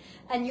places,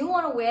 and you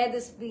want to wear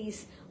this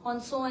piece on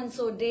so and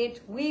so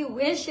date, we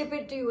will ship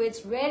it to you.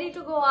 It's ready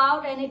to go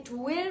out, and it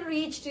will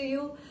reach to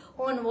you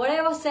on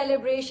whatever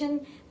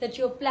celebration that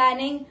you're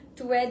planning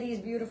to wear these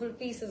beautiful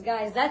pieces,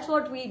 guys. That's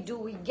what we do.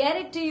 We get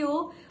it to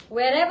you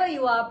wherever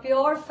you are.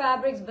 Pure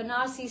fabrics,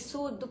 Banarsi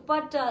suit,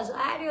 dupattas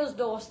at your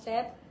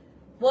doorstep,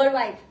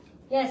 worldwide.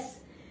 Yes.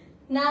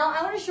 Now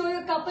I want to show you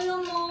a couple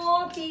of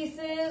more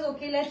pieces.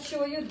 Okay, let's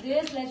show you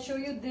this,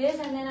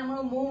 and then I'm going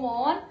to move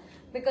on,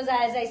 because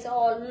as I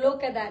saw,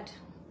 look at that.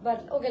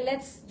 But okay,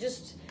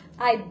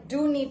 I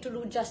do need to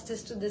do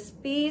justice to this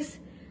piece.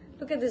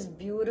 Look at this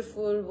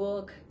beautiful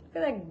work.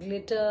 Look at that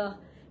glitter.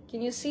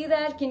 Can you see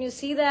that? Can you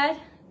see that?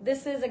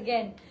 This is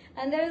again,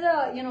 and there's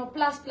a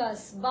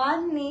plus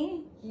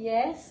bandhni,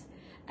 yes,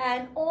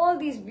 and all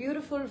these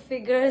beautiful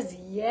figures,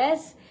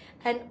 yes,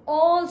 and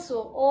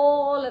also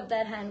all of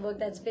that handwork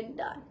that's been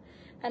done,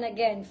 and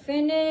again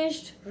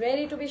finished,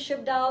 ready to be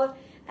shipped out.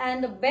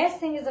 And the best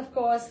thing is, of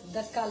course,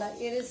 the color.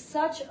 It is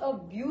such a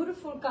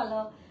beautiful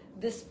color,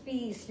 this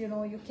piece.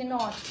 You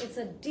cannot, it's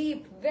a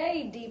deep,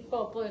 very deep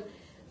purple.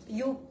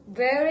 You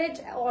wear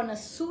it on a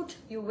suit,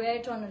 you wear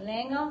it on a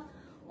lehenga,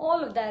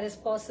 all of that is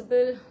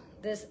possible.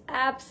 This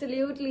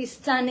absolutely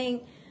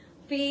stunning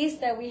piece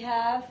that we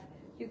have,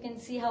 you can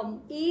see how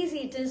easy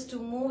it is to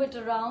move it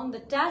around.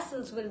 The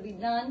tassels will be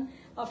done,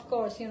 of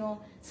course,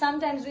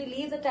 sometimes we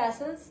leave the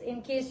tassels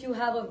in case you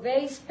have a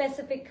very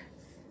specific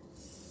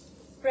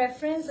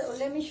preference.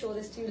 Let me show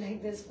this to you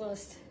like this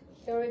first.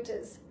 Here it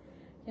is.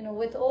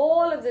 With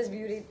all of this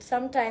beauty,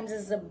 sometimes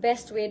is the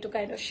best way to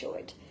kind of show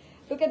it.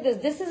 Look at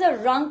this. This is a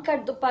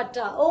Rangkat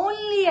dupatta.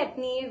 Only at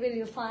Neer will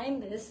you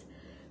find this.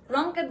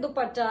 Rangkat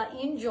dupatta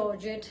in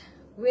Georgette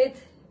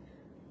with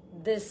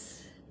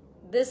this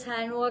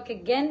handwork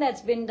again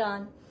that's been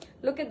done.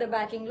 Look at the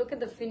backing. Look at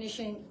the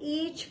finishing.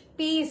 Each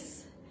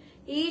piece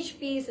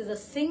is a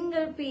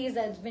single piece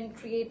that's been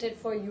created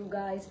for you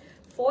guys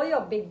for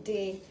your big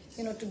day.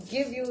 To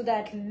give you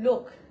that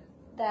look,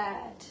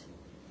 that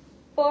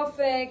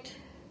perfect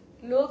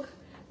look,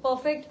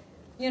 perfect,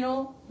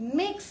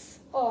 mix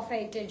of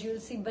heritage. You'll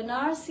see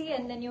Banarsi,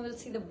 and then you will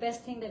see the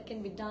best thing that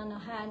can be done, a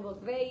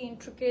handwork, very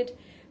intricate,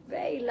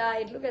 very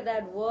light. Look at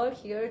that work.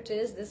 Here it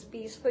is, this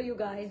piece for you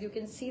guys. You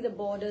can see the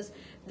borders.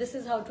 This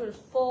is how it will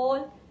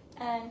fall,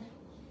 and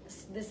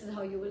this is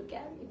how you will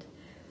carry it.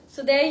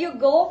 So there you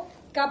go,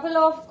 couple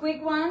of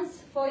quick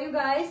ones for you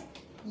guys.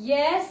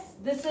 Yes,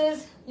 this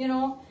is, you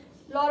know,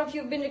 a lot of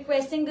you have been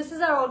requesting. This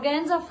is our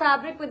organza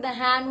fabric with the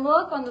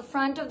handwork on the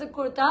front of the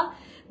kurta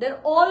that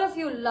all of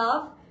you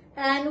love.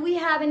 And we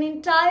have an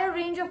entire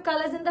range of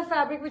colors in the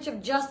fabric which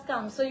have just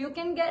come. So you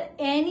can get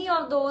any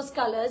of those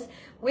colors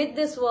with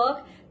this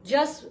work.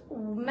 Just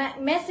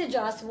message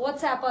us,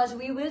 WhatsApp us.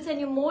 We will send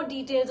you more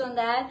details on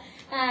that.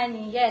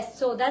 And yes,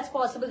 so that's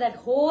possible. That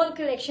whole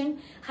collection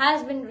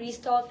has been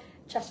restocked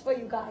just for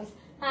you guys.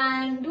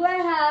 And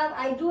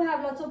I do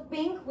have lots of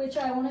pink, which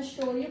I want to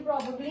show you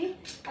probably.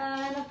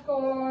 And of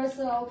course,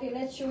 okay,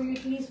 let's show you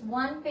at least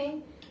one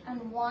pink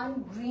and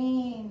one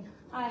green.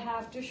 I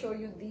have to show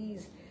you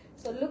these.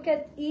 So look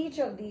at each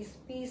of these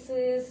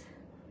pieces,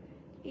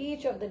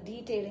 each of the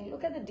detailing.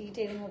 Look at the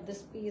detailing of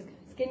this piece.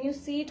 Can you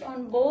see it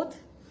on both?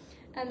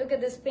 And look at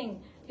this pink.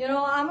 You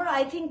know,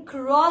 I think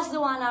cross the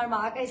 1 hour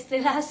mark. I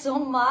still have so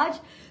much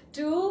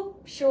to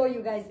show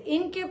you guys.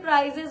 Inke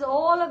prices,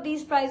 all of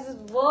these prices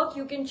work.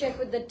 You can check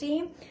with the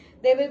team.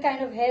 They will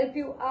kind of help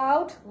you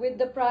out with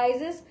the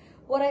prices.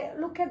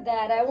 Look at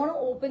that. I want to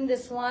open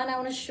this one. I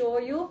want to show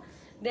you.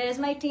 There's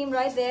my team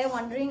right there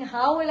wondering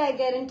how will I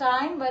get in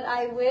time, but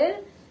I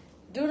will.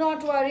 Do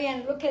not worry,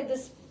 and look at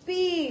this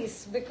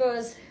piece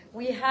because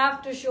we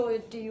have to show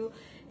it to you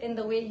in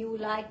the way you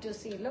like to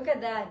see. Look at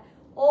that.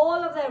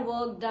 All of that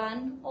work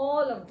done,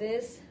 all of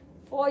this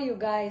for you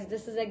guys.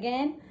 This is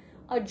again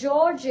a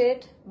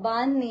Georgette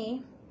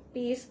Bandhni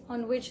piece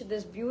on which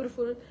this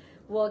beautiful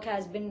work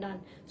has been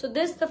done. So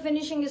the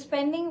finishing is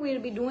pending.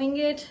 We'll be doing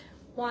it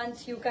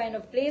once you kind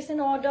of place an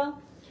order.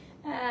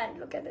 And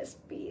look at this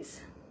piece.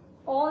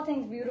 All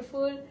things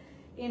beautiful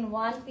in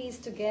one piece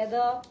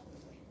together.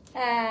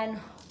 And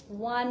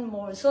one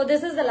more. So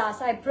this is the last.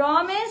 I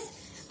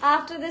promise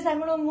after this I'm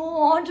going to move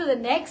on to the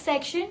next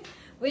section,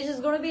 which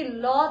is going to be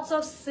lots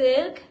of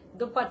silk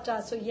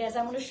dupattas. So yes,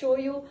 I'm going to show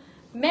you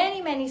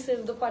many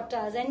silk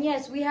dupattas. And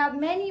yes, we have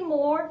many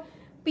more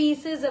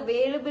pieces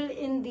available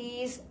in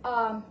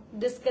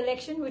this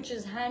collection, which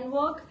is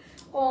handwork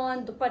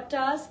on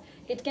dupattas.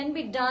 It can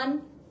be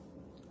done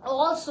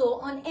also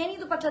on any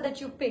dupatta that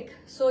you pick.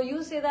 So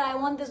you say that I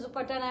want this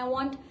dupatta and I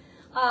want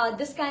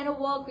this kind of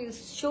work. We'll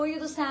show you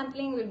the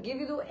sampling, we'll give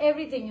you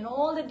everything, you know,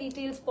 all the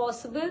details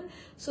possible.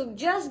 So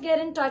just get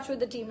in touch with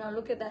the team. Now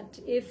look at that.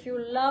 If you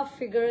love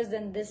figures,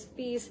 then this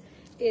piece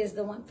is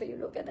the one for you.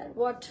 Look at that.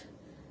 What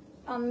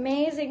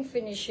amazing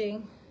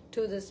finishing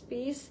to this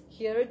piece.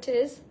 Here it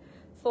is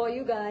for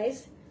you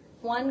guys.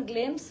 One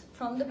glimpse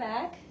from the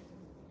back.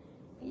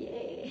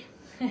 Yay.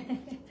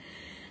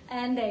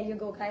 And there you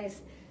go,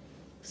 guys.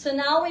 So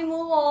now we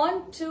move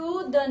on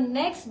to the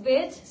next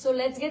bit. So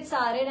let's get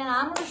started, and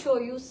I'm going to show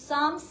you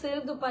some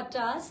silk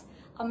dupattas,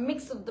 a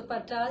mix of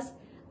dupattas,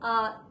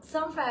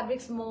 some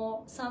fabrics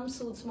more, some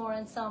suits more,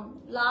 and some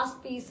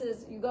last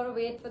pieces. You got to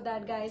wait for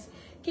that, guys.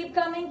 Keep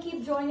coming,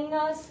 keep joining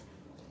us.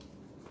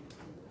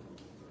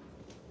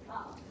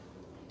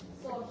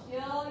 So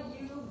here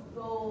you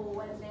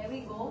go, and there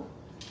we go.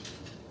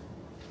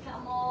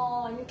 Come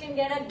on, you can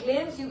get a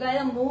glimpse. You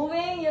guys are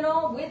moving, you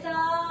know, with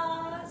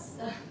us.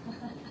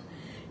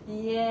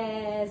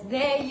 Yes,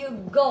 there you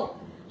go.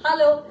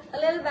 Hello, a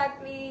little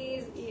back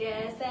please.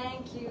 Yes,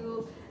 thank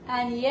you.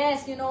 And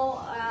yes, you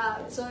know,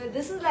 so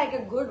this is like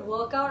a good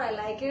workout. I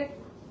like it.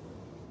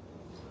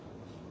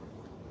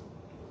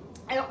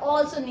 It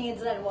also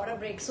needs that water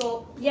break.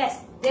 So yes,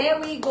 there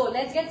we go.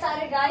 Let's get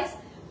started, guys,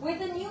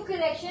 with a new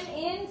collection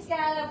in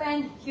scallop.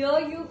 And here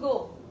you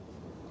go.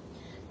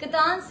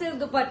 Katan silk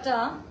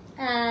dupatta.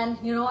 And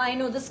you know, I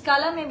know this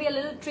color may be a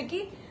little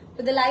tricky.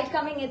 With the light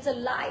coming, it's a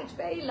light,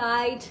 very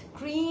light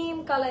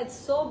cream color. It's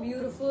so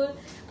beautiful.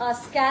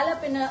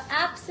 Scallop in an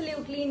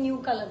absolutely new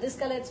color. This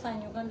color, it's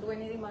fine. You can't do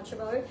anything much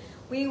about it.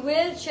 We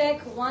will check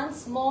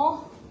once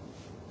more.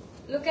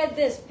 Look at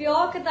this.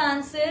 Pure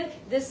Katan silk.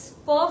 This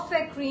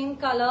perfect cream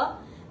color.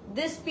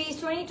 This piece,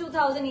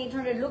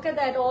 22,800. Look at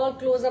that all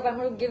close up. I'm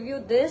going to give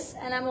you this.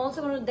 And I'm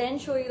also going to then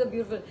show you the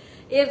beautiful.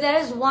 If there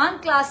is one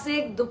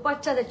classic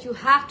dupatta that you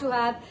have to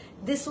have,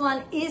 this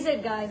one is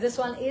it, guys. This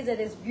one is it.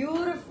 It's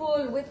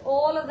beautiful with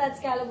all of that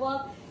scallop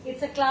work.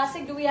 It's a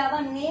classic. Do we have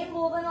a name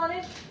woven on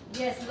it?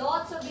 Yes,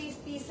 lots of these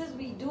pieces.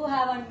 We do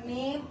have a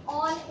name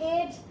on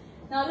it.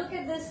 Now look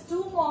at this.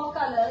 Two more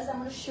colors I'm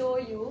going to show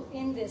you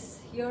in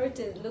this. Here it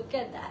is. Look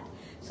at that.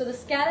 So the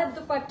scallop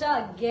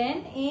dupatta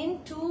again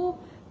in two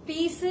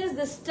pieces.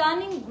 The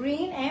stunning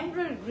green,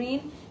 emerald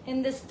green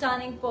in this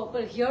stunning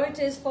purple. Here it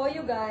is for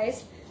you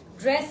guys.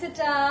 Dress it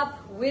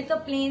up with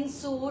a plain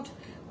suit.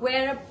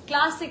 Wear a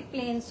classic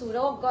plain suit.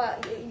 Oh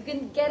God, you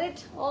can get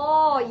it.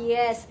 Oh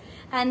yes.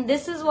 And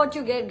this is what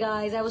you get,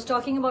 guys. I was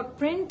talking about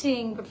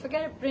printing, but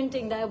forget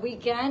printing, that we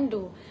can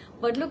do.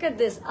 But look at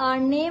this, our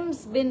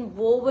name's been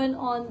woven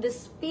on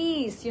this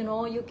piece, you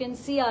know, you can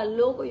see our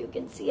logo, you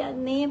can see our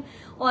name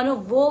on a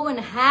woven,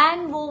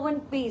 hand woven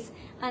piece.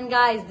 And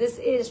guys, this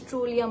is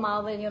truly a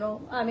marvel, you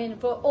know. I mean,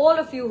 for all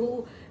of you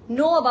who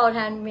know about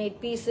handmade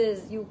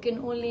pieces, you can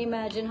only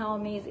imagine how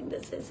amazing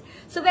this is.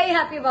 So very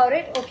happy about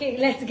it. Okay,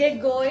 let's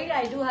get going.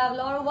 I do have a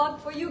lot of work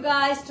for you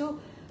guys to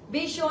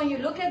be showing you.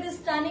 Look at this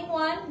stunning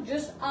one.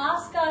 Just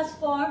ask us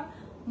for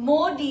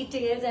more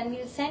details and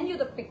we'll send you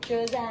the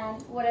pictures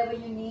and whatever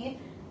you need.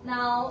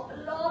 Now,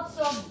 lots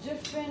of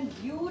different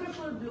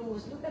beautiful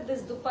blues. Look at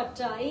this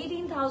dupatta,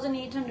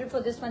 18,800 for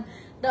this one.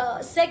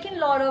 The second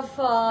lot of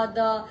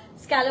the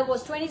scallop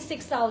was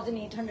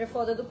 26,800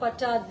 for the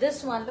dupatta.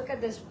 This one, look at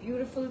this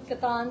beautiful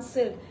Kattan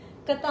silk.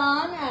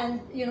 Kattan,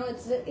 and you know,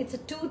 it's a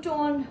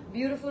two-tone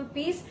beautiful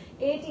piece,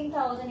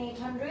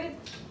 18,800.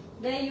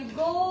 There you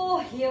go.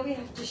 Here we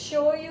have to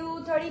show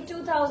you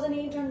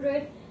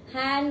 32,800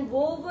 hand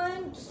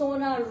woven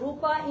Sona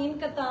Rupa in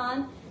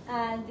Kattan.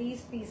 And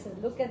these pieces,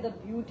 look at the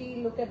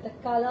beauty, look at the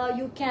color.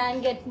 You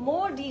can get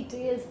more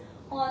details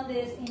on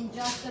this in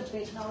just a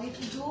bit. Now if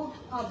you do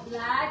a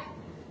black,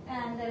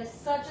 and there is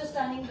such a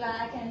stunning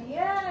black, and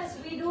yes,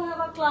 we do have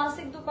a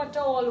classic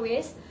dupatta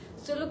always.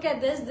 So look at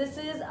this, this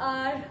is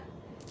our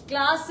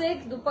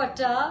classic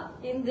dupatta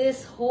in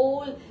this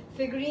whole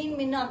figurine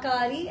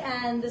minakari,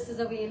 and this is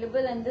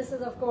available, and this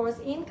is of course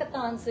in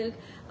Kattan silk,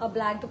 a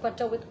black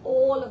dupatta with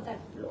all of that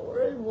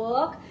floral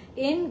work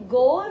in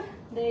gold.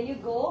 There you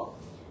go.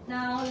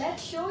 Now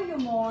let's show you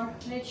more.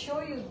 Let's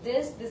show you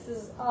this. This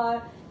is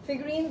our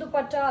figurine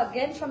dupatta,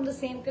 again from the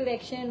same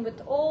collection,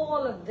 with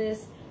all of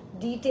this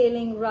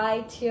detailing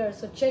right here.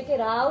 So check it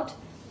out.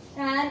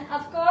 And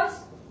of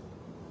course,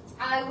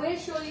 I will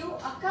show you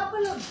a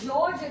couple of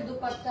Georgette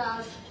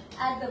dupattas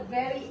at the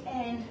very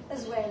end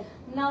as well.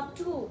 Now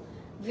two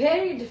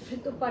very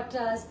different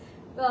dupattas,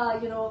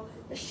 you know,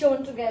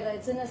 shown together.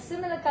 It's in a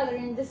similar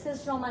coloring. This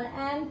is from an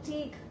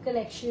antique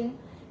collection.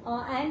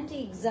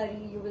 Antique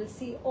zari, you will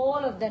see all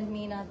of them,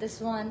 Meena.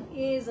 This one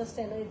is a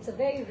stellar, it's a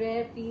very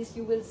rare piece.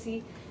 You will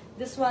see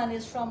this one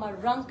is from a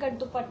Rankat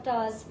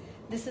dupattas.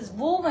 This is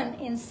woven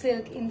in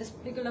silk in this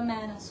particular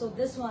manner. So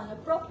this one, a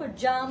proper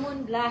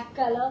jamun black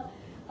color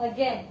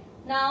again.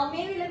 Now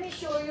maybe let me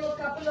show you a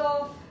couple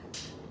of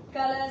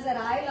colors that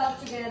I love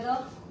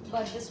together,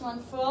 but this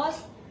one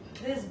first.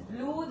 This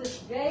blue, this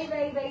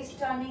very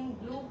stunning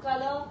blue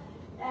color.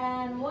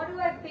 And what do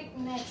I pick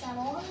next? I'm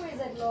always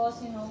at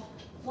loss, you know,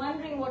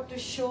 wondering what to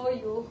show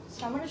you.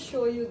 So I'm going to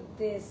show you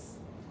this.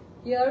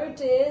 Here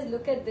it is.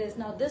 Look at this.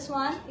 Now this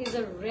one is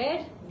a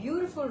red,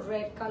 beautiful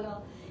red color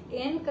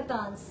in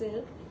Kattan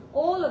silk.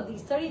 All of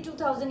these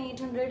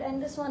 32,800,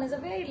 and this one is a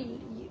very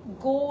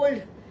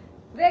gold,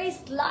 very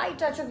slight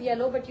touch of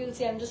yellow, but you'll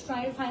see I'm just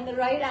trying to find the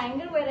right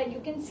angle where you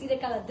can see the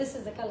color. This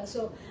is the color,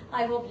 so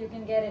I hope you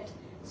can get it.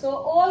 So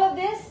all of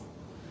this,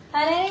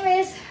 and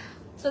anyways,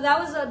 so that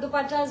was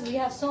dupattas. We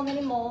have so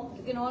many more.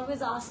 You can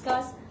always ask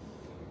us.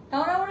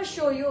 Now I want to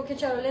show you, okay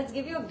Charo, let's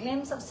give you a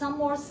glimpse of some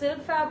more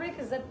silk fabric.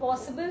 Is that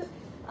possible?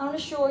 I want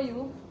to show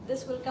you.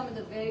 This will come at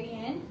the very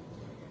end.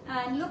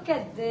 And look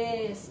at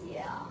this.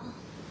 Yeah.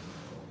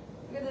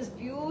 Look at this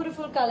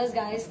beautiful colors,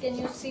 guys. Can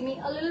you see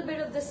me a little bit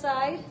of this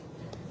side?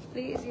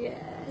 Please,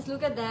 yes.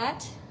 Look at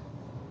that.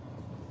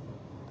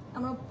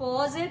 I'm going to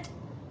pause it.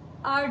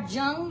 Our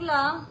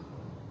Jangla,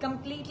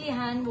 completely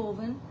hand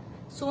woven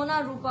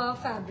Sona Rupa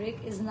fabric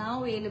is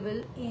now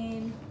available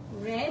in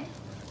red.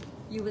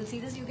 You will see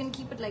this. You can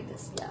keep it like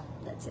this. Yeah,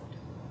 that's it.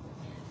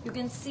 You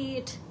can see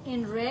it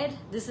in red.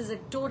 This is a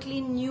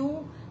totally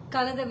new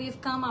color that we've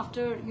come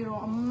after, you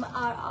know,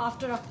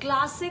 after a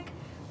classic,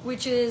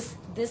 which is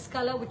this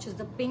color, which is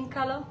the pink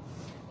color.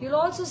 You'll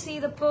also see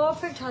the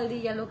perfect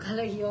haldi yellow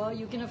color here.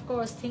 You can of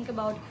course think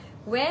about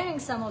wearing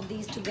some of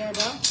these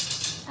together.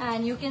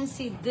 And you can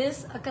see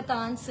this, a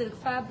Kattan silk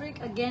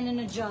fabric, again in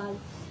a jal.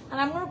 And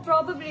I'm going to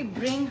probably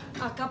bring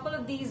a couple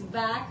of these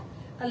back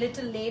a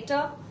little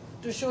later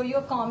to show you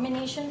a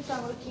combination. So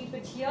I'm going to keep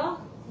it here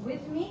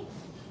with me.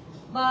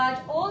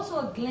 But also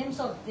a glimpse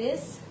of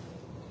this.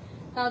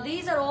 Now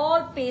these are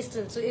all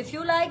pastel. So if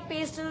you like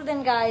pastel,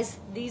 then guys,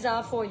 these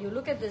are for you.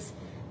 Look at this.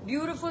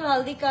 Beautiful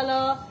haldi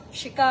color,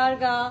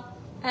 shikarga.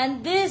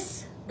 And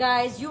this,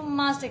 guys, you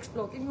must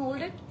explore. Can you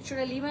hold it? Should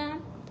I leave my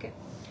hand? Okay.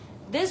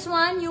 This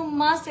one you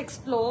must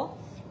explore.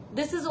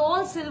 This is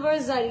all silver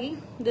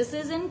zari. This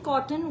is in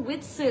cotton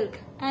with silk.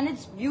 And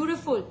it's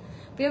beautiful.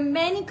 We have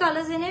many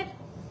colors in it.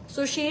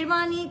 So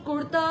sherwani,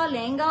 kurta,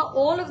 lehenga,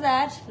 all of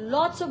that.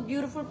 Lots of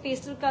beautiful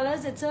pastel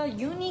colors. It's a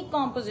unique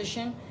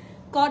composition.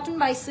 Cotton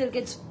by silk.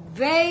 It's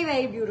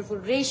very beautiful.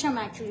 Resham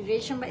actually.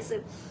 Resham by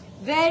silk.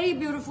 Very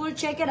beautiful.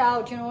 Check it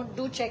out. You know,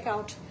 do check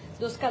out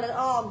those colors.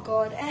 Oh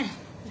God.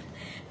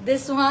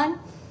 This one.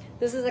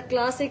 This is a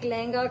classic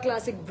lehenga,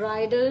 classic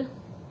bridal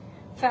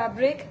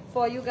fabric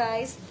for you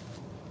guys.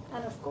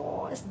 And of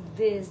course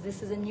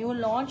this is a new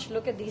launch.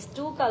 Look at these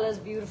two colors,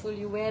 beautiful.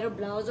 You wear a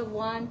blouse of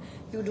one,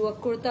 you do a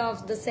kurta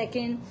of the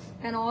second,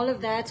 and all of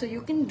that. So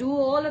you can do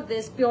all of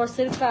this pure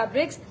silk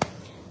fabrics.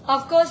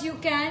 Of course you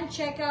can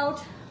check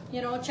out,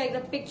 you know, check the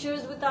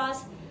pictures with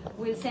us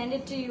We'll send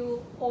it to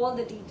you, all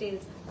the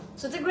details.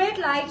 So it's a great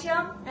light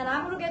here, and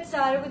I'm going to get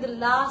started with the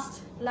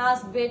last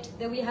bit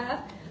that we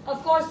have.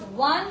 Of course,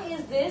 one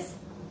is this.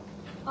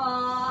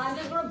 I'm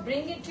just going to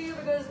bring it to you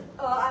because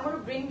I'm going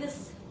to bring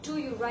this to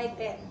you right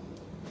there,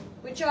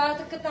 which are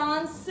the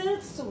Katan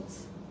silk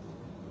suits.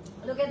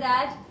 Look at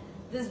that,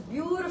 this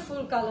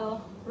beautiful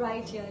color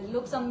right here. It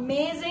looks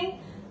amazing.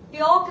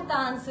 Pure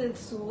Katan silk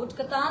suit,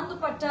 Katan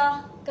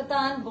dupatta,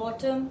 Katan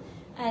bottom,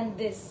 and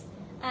this.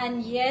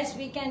 And yes,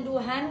 we can do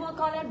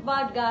handwork on it,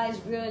 but guys,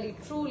 really,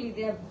 truly,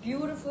 they are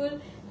beautiful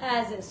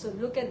as is. So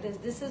look at this.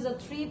 This is a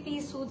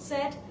 3-piece suit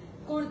set.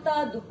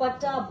 Kurta,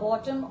 dupatta,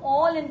 bottom,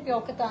 all in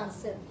pure Katan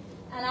silk.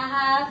 And I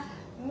have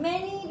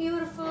many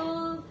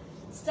beautiful,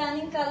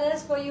 stunning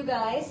colors for you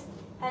guys.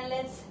 And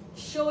let's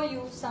show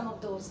you some of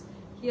those.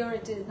 Here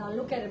it is. Now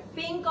look at it.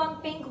 Pink on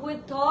pink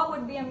with thaw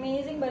would be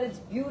amazing, but it's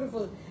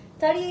beautiful.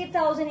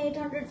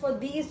 38,800 for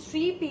these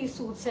 3-piece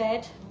suit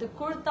set. The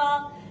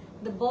kurta,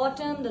 the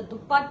bottom, the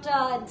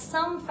dupatta, and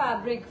some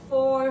fabric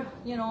for,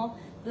 you know,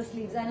 the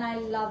sleeves. And I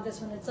love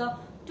this one. It's a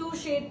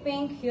 2-shade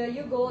pink. Here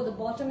you go. The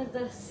bottom is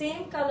the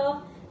same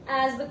color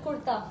as the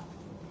kurta.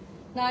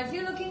 Now if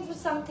you're looking for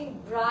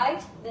something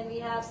bright, then we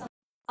have some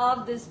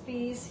of this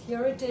piece.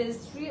 Here it is.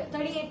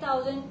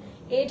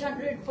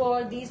 38,800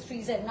 for these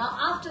 3 sets. Now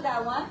after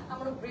that one, I'm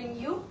going to bring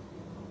you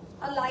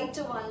a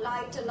lighter one,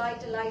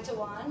 lighter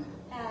one.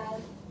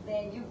 And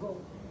there you go.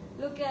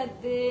 Look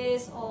at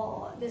this.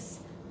 Oh,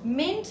 this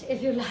mint,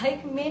 if you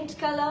like mint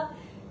color.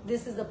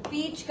 This is the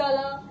peach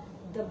color.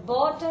 The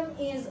bottom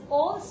is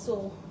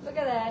also, look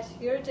at that,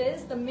 here it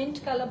is, the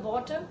mint color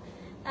bottom,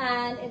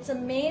 and it's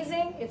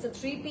amazing. It's a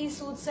 3-piece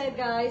suit set,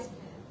 guys.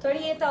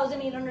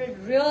 38,800.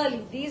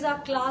 Really, these are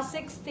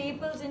classic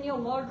staples in your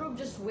wardrobe.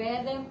 Just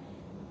wear them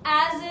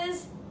as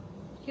is.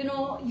 You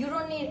know, you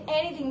don't need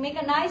anything. Make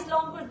a nice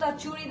long kurta,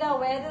 churida,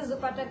 wear this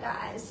dupatta,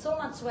 guys. So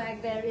much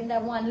swag there in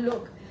that one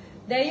look.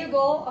 There you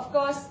go. Of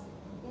course,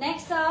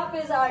 next up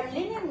is our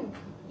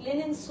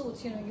linen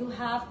suits. You know, you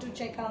have to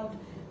check out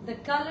the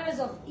colors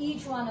of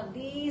each one of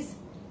these.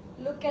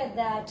 Look at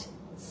that.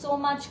 So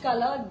much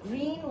color.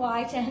 Green,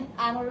 white, and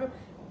emerald.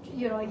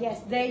 You know,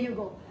 yes, there you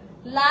go.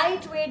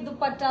 Lightweight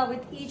dupatta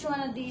with each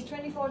one of these.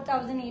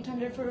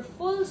 24,800 for a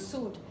full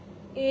suit.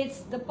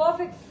 It's the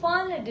perfect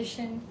fun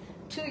addition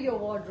to your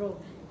wardrobe.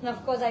 And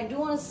of course, I do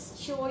want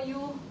to show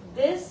you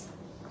this.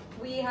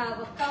 We have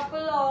a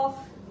couple of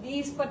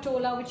these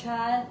patola which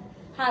have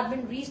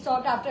been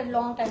restocked after a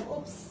long time.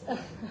 Oops.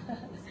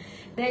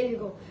 There you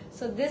go.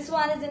 So this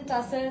one is in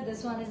tussar,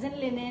 this one is in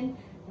linen.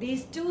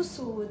 These 2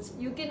 suits,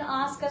 you can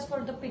ask us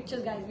for the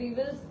pictures, guys. We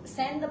will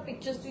send the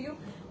pictures to you.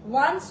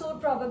 One suit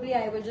probably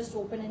I will just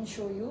open and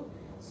show you.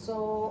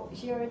 So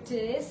here it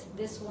is,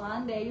 this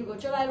one. There you go.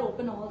 Chalo, I'll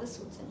open all the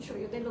suits and show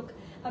you. They look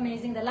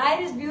amazing. The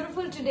light is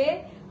beautiful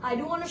today. I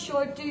do want to show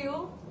it to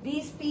you.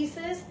 These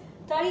pieces,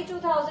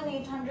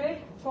 32,800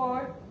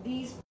 for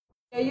these.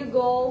 There you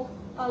go.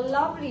 A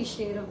lovely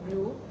shade of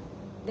blue.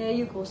 There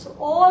you go. So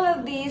all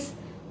of these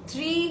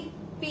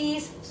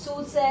 3-piece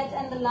suit set,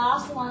 and the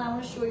last one I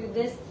want to show you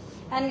this.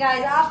 And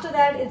guys, after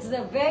that, it's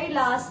the very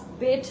last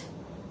bit.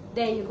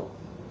 There you go.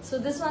 So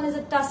this one is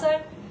a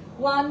tussar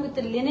one with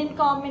the linen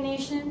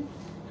combination,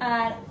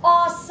 and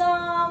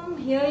awesome.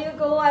 Here you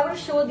go. I will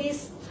show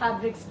these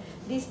fabrics,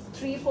 these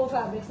 3-4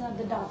 fabrics, not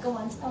the darker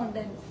ones on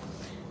them.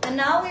 And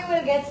now we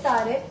will get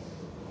started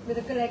with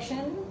a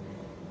collection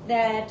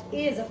that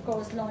is of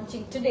course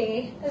launching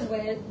today as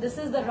well. This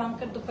is the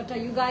Rankat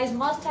dupatta. You guys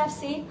must have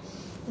seen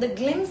the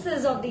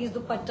glimpses of these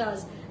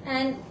dupattas,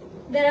 and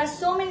there are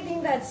so many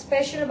things that's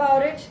special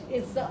about it.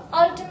 It's the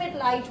ultimate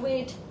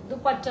lightweight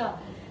dupatta.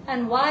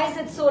 And why is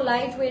it so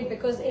lightweight?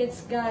 Because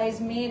it's,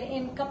 guys, made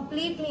in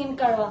completely in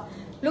Karwa.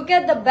 Look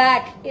at the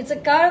back. It's a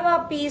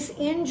Karwa piece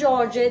in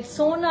Georgette,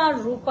 Sona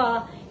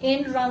Rupa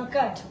in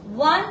Rankat.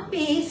 One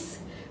piece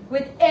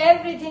with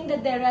everything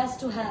that there has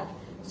to have.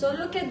 So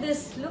look at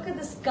this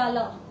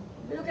color.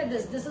 Look at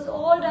this. This is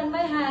all done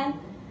by hand,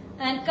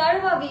 and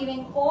Karwa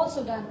weaving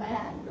also done by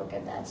hand. Look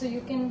at that. So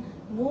you can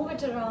move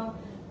it around.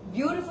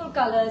 Beautiful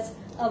colors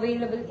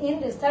available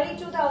in this.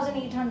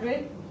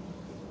 32,800.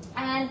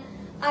 And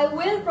I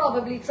will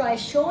probably try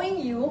showing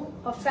you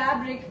a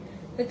fabric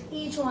with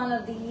each one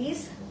of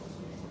these.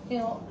 You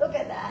know, look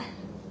at that.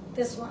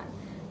 This one.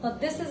 Now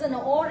this is an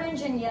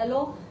orange and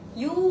yellow.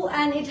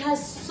 And it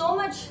has so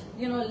much,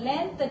 you know,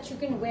 length that you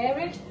can wear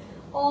it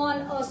on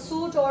a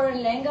suit or a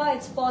lehenga.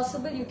 It's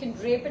possible. You can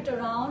drape it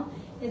around.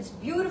 It's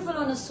beautiful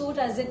on a suit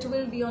as it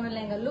will be on a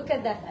lehenga. Look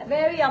at that.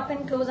 Very up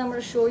and close. I'm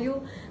going to show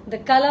you the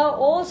color,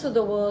 also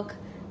the work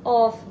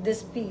of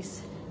this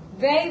piece.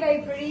 Very,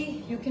 very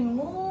pretty. You can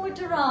move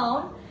it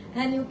around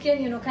and you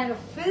can, you know, kind of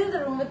fill the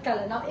room with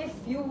color. Now, if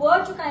you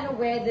were to kind of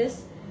wear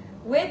this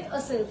with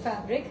a silk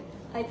fabric,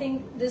 I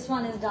think this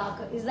one is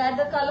darker. Is that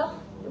the color?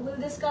 Will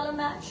this color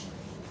match?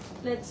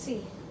 Let's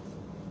see.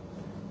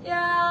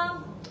 Yeah,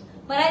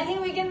 but I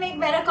think we can make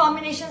better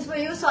combinations for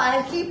you, so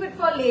I'll keep it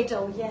for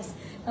later. Yes.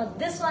 Now,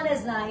 this one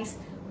is nice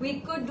We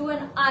could do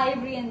an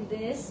ivory in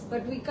this,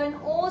 but we can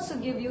also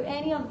give you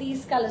any of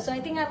these colors. So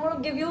I think I'm going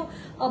to give you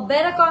a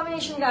better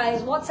combination,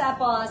 guys. WhatsApp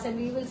us and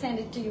we will send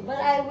it to you. But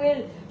I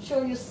will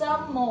show you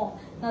some more.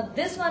 Now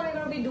this one we're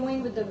going to be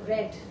doing with the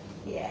red.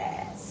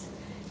 Yes.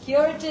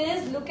 Here it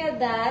is. Look at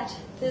that.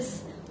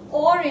 This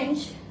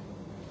orange,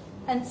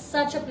 and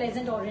such a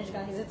pleasant orange,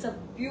 guys. It's a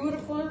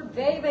beautiful,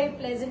 very, very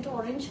pleasant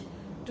orange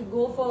to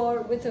go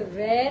for with a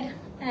red.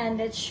 And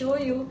let's show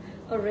you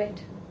a red.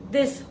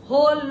 This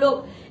whole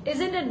look,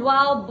 isn't it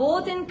wow?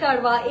 Both in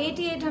Karwa,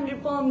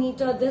 8800 per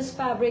meter. This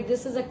fabric,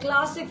 this is a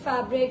classic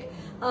fabric,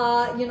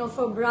 you know,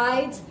 for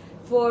brides,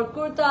 for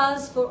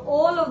kurtas, for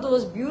all of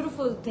those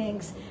beautiful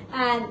things.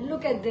 And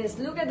look at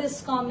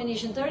this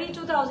combination,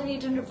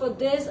 32,800 for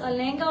this, a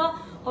lehenga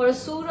or a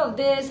suit of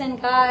this. And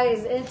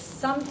guys, it's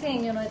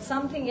something, you know, it's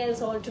something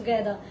else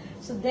altogether.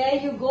 So there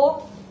you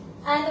go.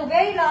 And the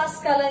very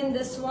last color in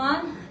this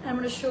one, I'm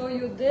going to show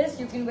you this.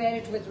 You can wear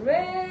it with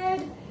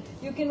red.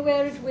 You can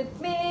wear it with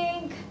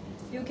pink.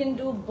 You can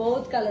do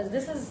both colors.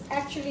 This is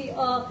actually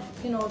a,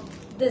 you know,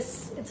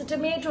 this. It's a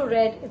tomato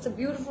red. It's a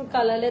beautiful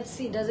color. Let's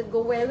see. Does it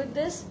go well with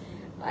this?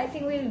 I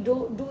think we'll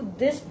do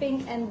this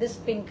pink and this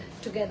pink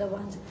together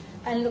once.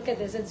 And look at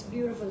this. It's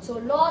beautiful. So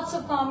lots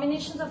of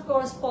combinations, of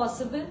course,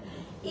 possible.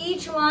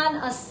 Each one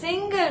a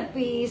single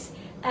piece.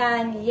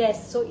 And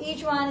yes, so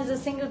each one is a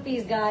single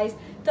piece, guys.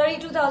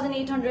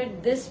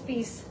 32,800. This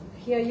piece.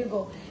 Here you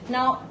go.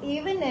 Now,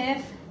 even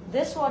if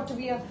this were to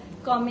be a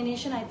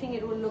combination, I think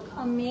it will look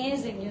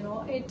amazing. You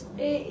know,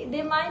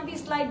 there might be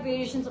slight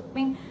variations of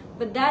pink,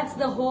 but that's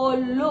the whole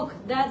look.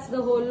 That's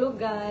the whole look,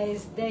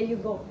 guys. There you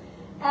go.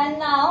 And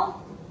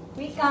now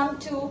we come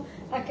to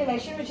a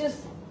collection which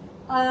has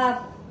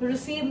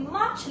received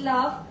much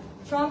love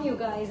from you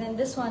guys, and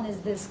this one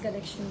is this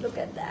collection. Look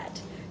at that.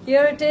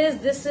 Here it is.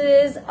 This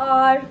is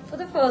our, for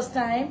the first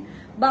time,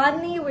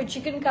 bandhni with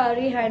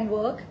chikankari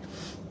handwork,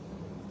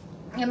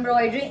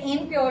 embroidery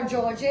in pure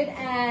georgette.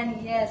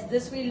 And yes,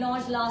 this we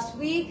launched last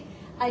week.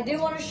 I did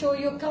want to show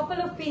you a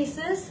couple of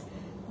pieces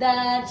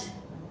that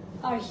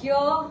are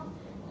here.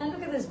 And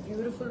look at this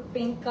beautiful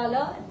pink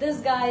color.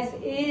 This, guys,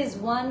 is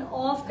one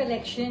of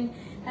collection,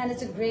 and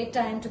it's a great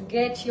time to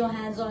get your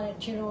hands on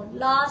it. You know,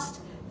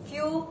 last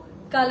few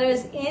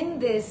colors in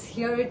this.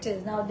 Here it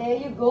is. Now there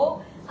you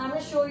go. I'm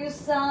going to show you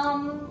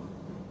some,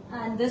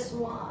 and this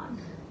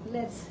one.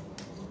 Let's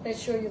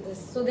show you this.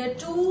 So there are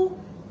two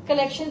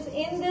collections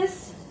in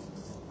this.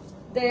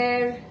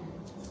 There,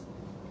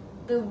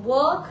 the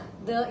work,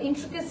 the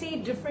intricacy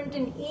different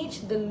in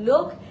each, the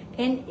look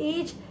in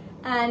each.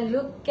 And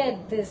look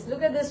at this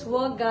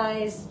work,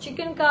 guys.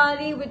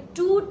 Chikankari with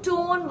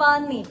two-tone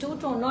bandhni,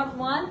 two-tone, not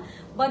one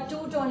but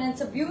two-tone.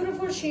 It's a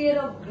beautiful shade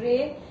of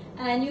gray,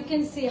 and you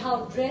can see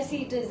how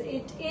dressy it is.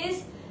 It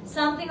is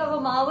something of a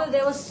marvel.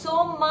 There was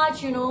so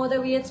much, you know, that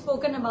we had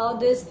spoken about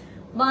this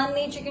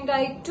bandhni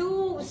chikankari.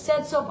 Two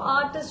sets of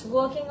artists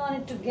working on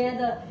it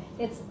together.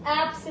 It's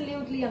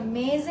absolutely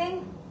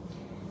amazing.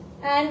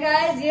 And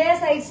guys,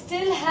 yes, I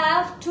still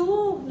have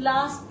two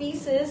last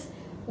pieces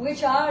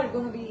which are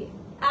going to be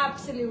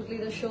absolutely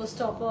the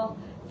showstopper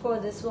for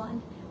this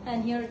one.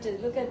 And here it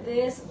is. Look at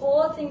this.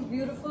 All things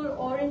beautiful,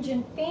 orange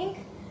and pink.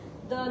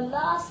 The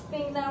last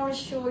pink that I want to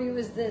show you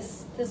is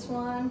this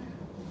one.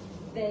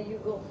 There you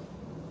go.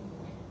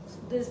 So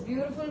this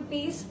beautiful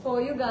piece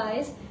for you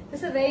guys.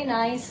 This is a very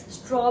nice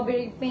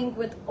strawberry pink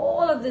with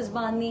all of this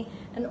bandhni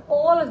and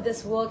all of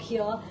this work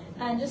here,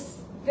 and just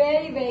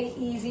very, very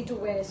easy to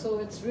wear. So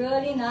it's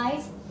really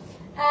nice.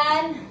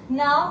 And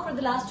now for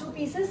the last two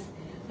pieces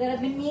that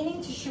I've been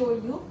meaning to show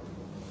you.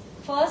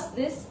 First,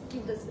 this,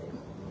 keep this there.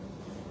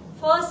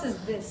 First is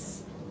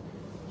this.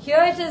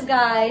 Here it is,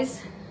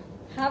 guys.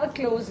 Have a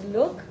close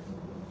look.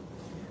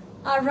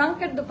 Our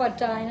Rankat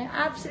dupatta in an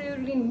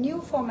absolutely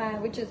new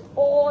format, which is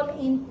all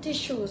in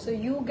tissue. So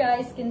you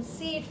guys can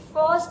see it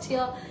first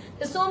here.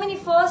 There's so many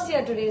firsts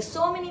here today.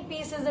 So many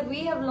pieces that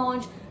we have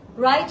launched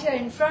right here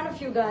in front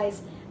of you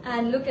guys.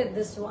 And look at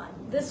this one.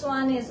 This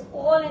one is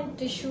all in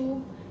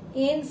tissue.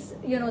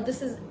 You know,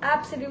 this is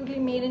absolutely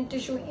made in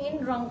tissue in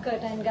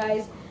Rankat. And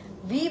guys,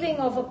 weaving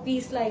of a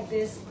piece like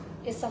this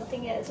is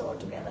something else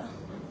altogether.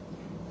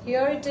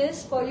 Here it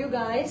is for you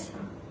guys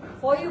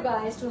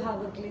to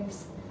have a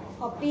glimpse.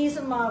 A piece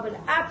of marvel,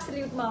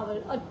 absolute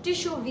marvel. A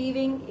tissue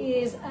weaving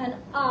is an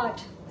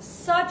art.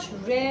 Such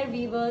rare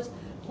weavers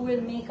who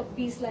will make a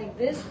piece like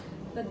this.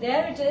 But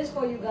there it is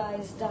for you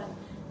guys, done.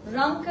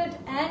 Rankat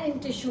and in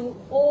tissue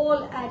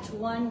all at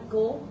one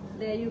go.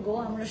 There you go.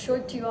 I'm going to show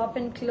it to you up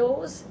and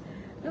close.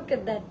 Look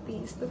at that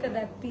piece. Look at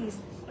that piece.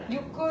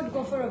 You could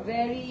go for a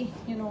very,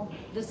 you know,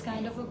 this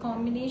kind of a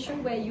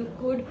combination where you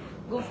could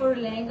go for a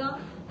lehenga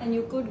and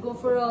you could go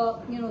for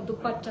a, you know,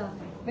 dupatta,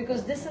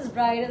 because this is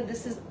bridal.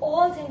 This is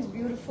all things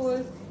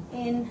beautiful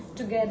in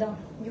together.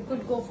 You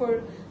could go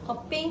for a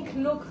pink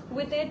look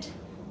with it.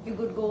 You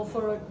could go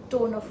for a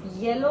tone of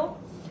yellow,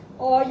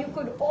 or you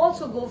could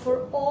also go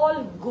for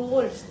all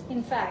gold.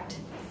 In fact,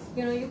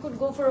 you know, you could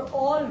go for an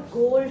all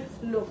gold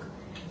look,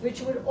 which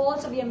would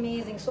also be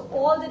amazing. So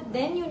all that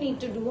then you need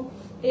to do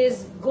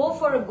is go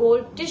for a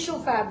gold tissue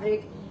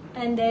fabric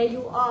and there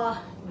you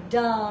are,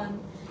 done.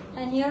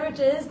 And here it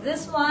is,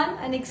 this one,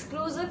 an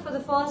exclusive for the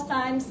first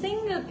time,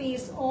 single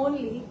piece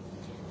only.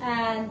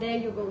 And there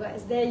you go,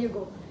 guys, there you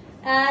go.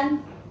 And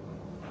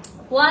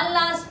one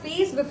last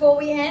piece before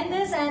we end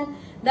this, and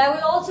there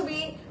will also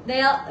be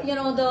there, you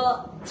know,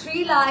 the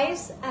 3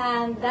 lives,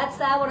 and that's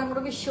what I'm going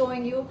to be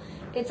showing you.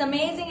 It's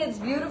amazing, it's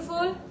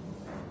beautiful.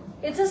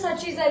 It's a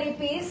Sachi Zari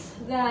piece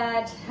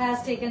that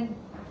has taken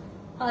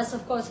us,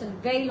 of course, a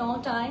very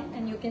long time,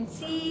 and you can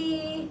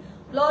see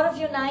a lot of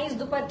your nice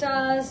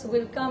dupattas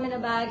will come in a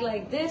bag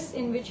like this,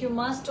 in which you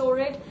must store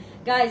it.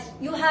 Guys,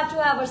 you have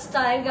to have a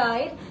style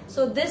guide.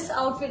 So this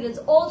outfit is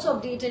also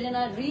updated in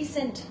a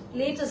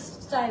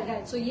latest style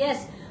guide. So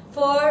yes,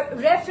 for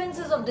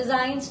references of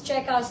designs,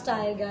 check our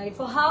style guide.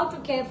 For how to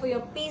care for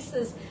your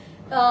pieces,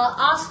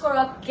 ask for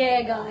a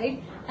care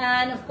guide.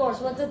 And of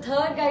course, what's the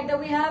third guide that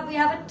we have? We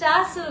have a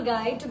tassel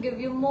guide to give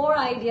you more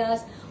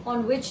ideas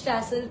on which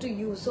tassel to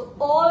use. So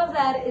all of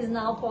that is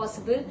now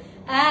possible.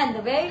 And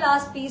the very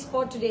last piece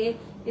for today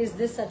is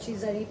this Sachi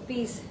Zari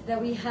piece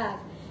that we have.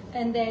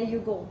 And there you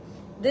go.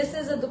 This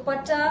is a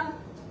dupatta.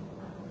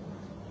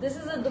 This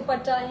is a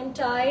dupatta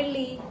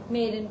entirely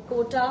made in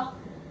kota,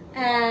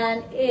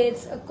 and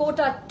it's a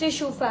kota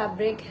tissue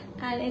fabric,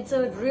 and it's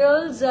a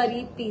real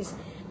zari piece.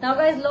 Now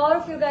guys, a lot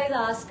of you guys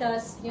ask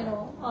us, you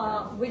know,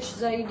 which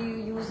zari do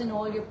you use in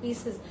all your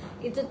pieces?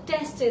 It's a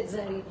tested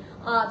zari.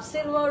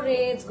 Silver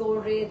rates,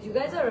 gold rates, you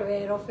guys are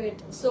aware of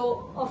it.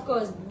 So of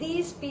course,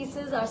 these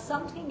pieces are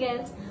something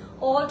else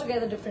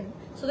altogether different.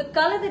 So the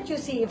color that you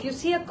see, if you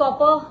see a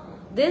copper,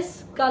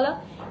 this color,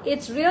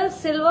 it's real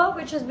silver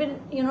which has been,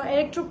 you know,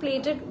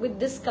 electroplated with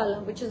this color,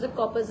 which is the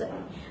copper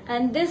zari.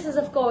 And this is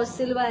of course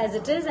silver as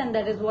it is, and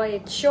that is why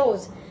it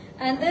shows.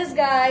 And this,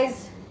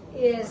 guys,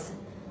 is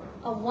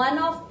a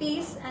one-off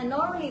piece, and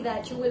not only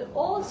that, you will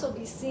also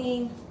be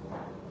seeing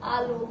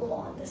our logo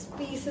on this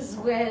piece as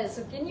well.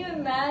 So can you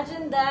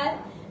imagine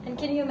that? And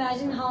can you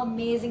imagine how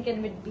amazing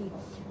can it be?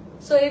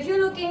 So if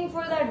you're looking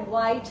for that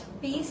white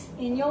piece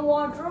in your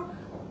wardrobe,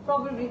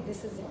 probably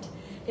this is it.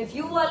 If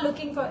you are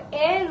looking for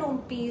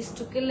heirloom piece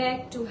to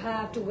collect, to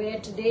have, to wear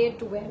today,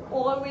 to wear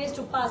always,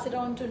 to pass it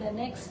on to the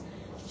next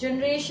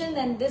generation,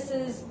 then this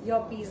is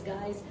your piece,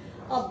 guys.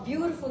 A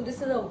beautiful,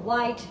 this is a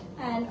white,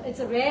 and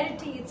it's a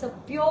rarity. It's a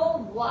pure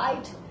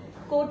white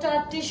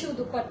kota tissue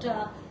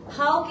dupatta.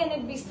 How can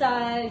it be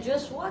styled?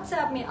 Just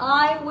WhatsApp me.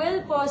 I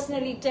will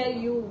personally tell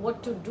you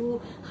what to do,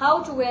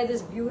 how to wear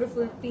this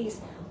beautiful piece.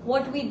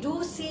 What we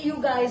do see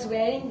you guys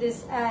wearing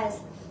this as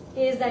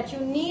is that you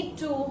need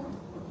to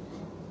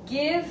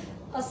give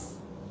a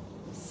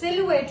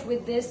silhouette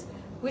with this,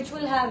 which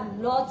will have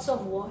lots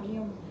of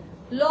volume,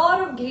 lot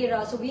of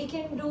ghera. So we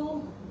can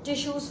do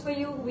tissues for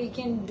you, we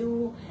can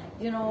do,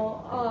 you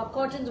know,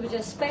 cottons which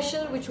are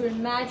special, which will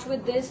match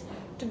with this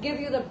to give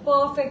you the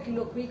perfect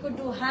look. We could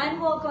do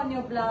handwork on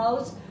your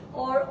blouse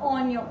or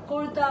on your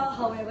kurta,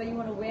 however you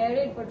want to wear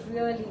it, but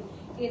really,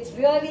 it's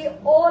really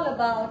all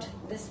about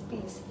this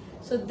piece.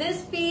 So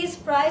this piece,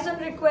 price on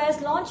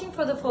request, launching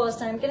for the first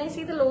time. Can I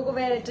see the logo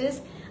where it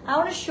is? I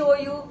want to show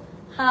you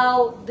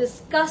how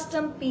this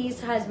custom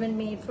piece has been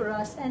made for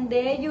us. And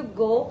there you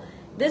go,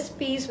 this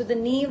piece with the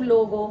Neve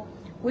logo,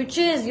 which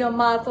is your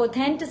mark for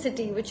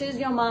authenticity, which is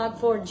your mark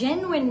for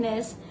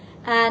genuineness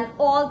and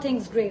all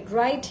things great.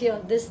 Right here,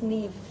 this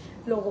Neve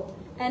logo.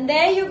 And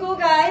there you go,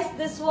 guys.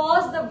 This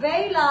was the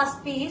very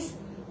last piece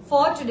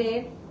for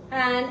today.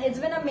 And it's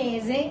been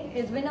amazing.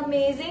 It's been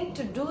amazing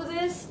to do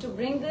this, to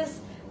bring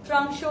this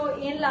trunk show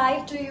in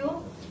live to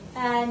you.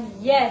 And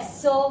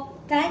yes, so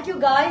thank you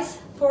guys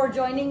for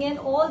joining in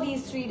all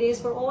these 3 days,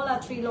 for all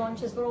our 3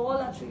 launches, for all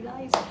our 3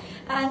 lives,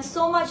 and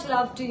so much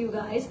love to you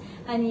guys.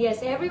 And yes,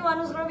 everyone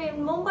who's going to be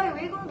in Mumbai,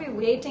 we're going to be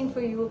waiting for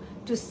you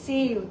to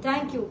see you.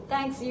 Thank you.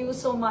 Thanks you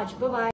so much. Bye-bye.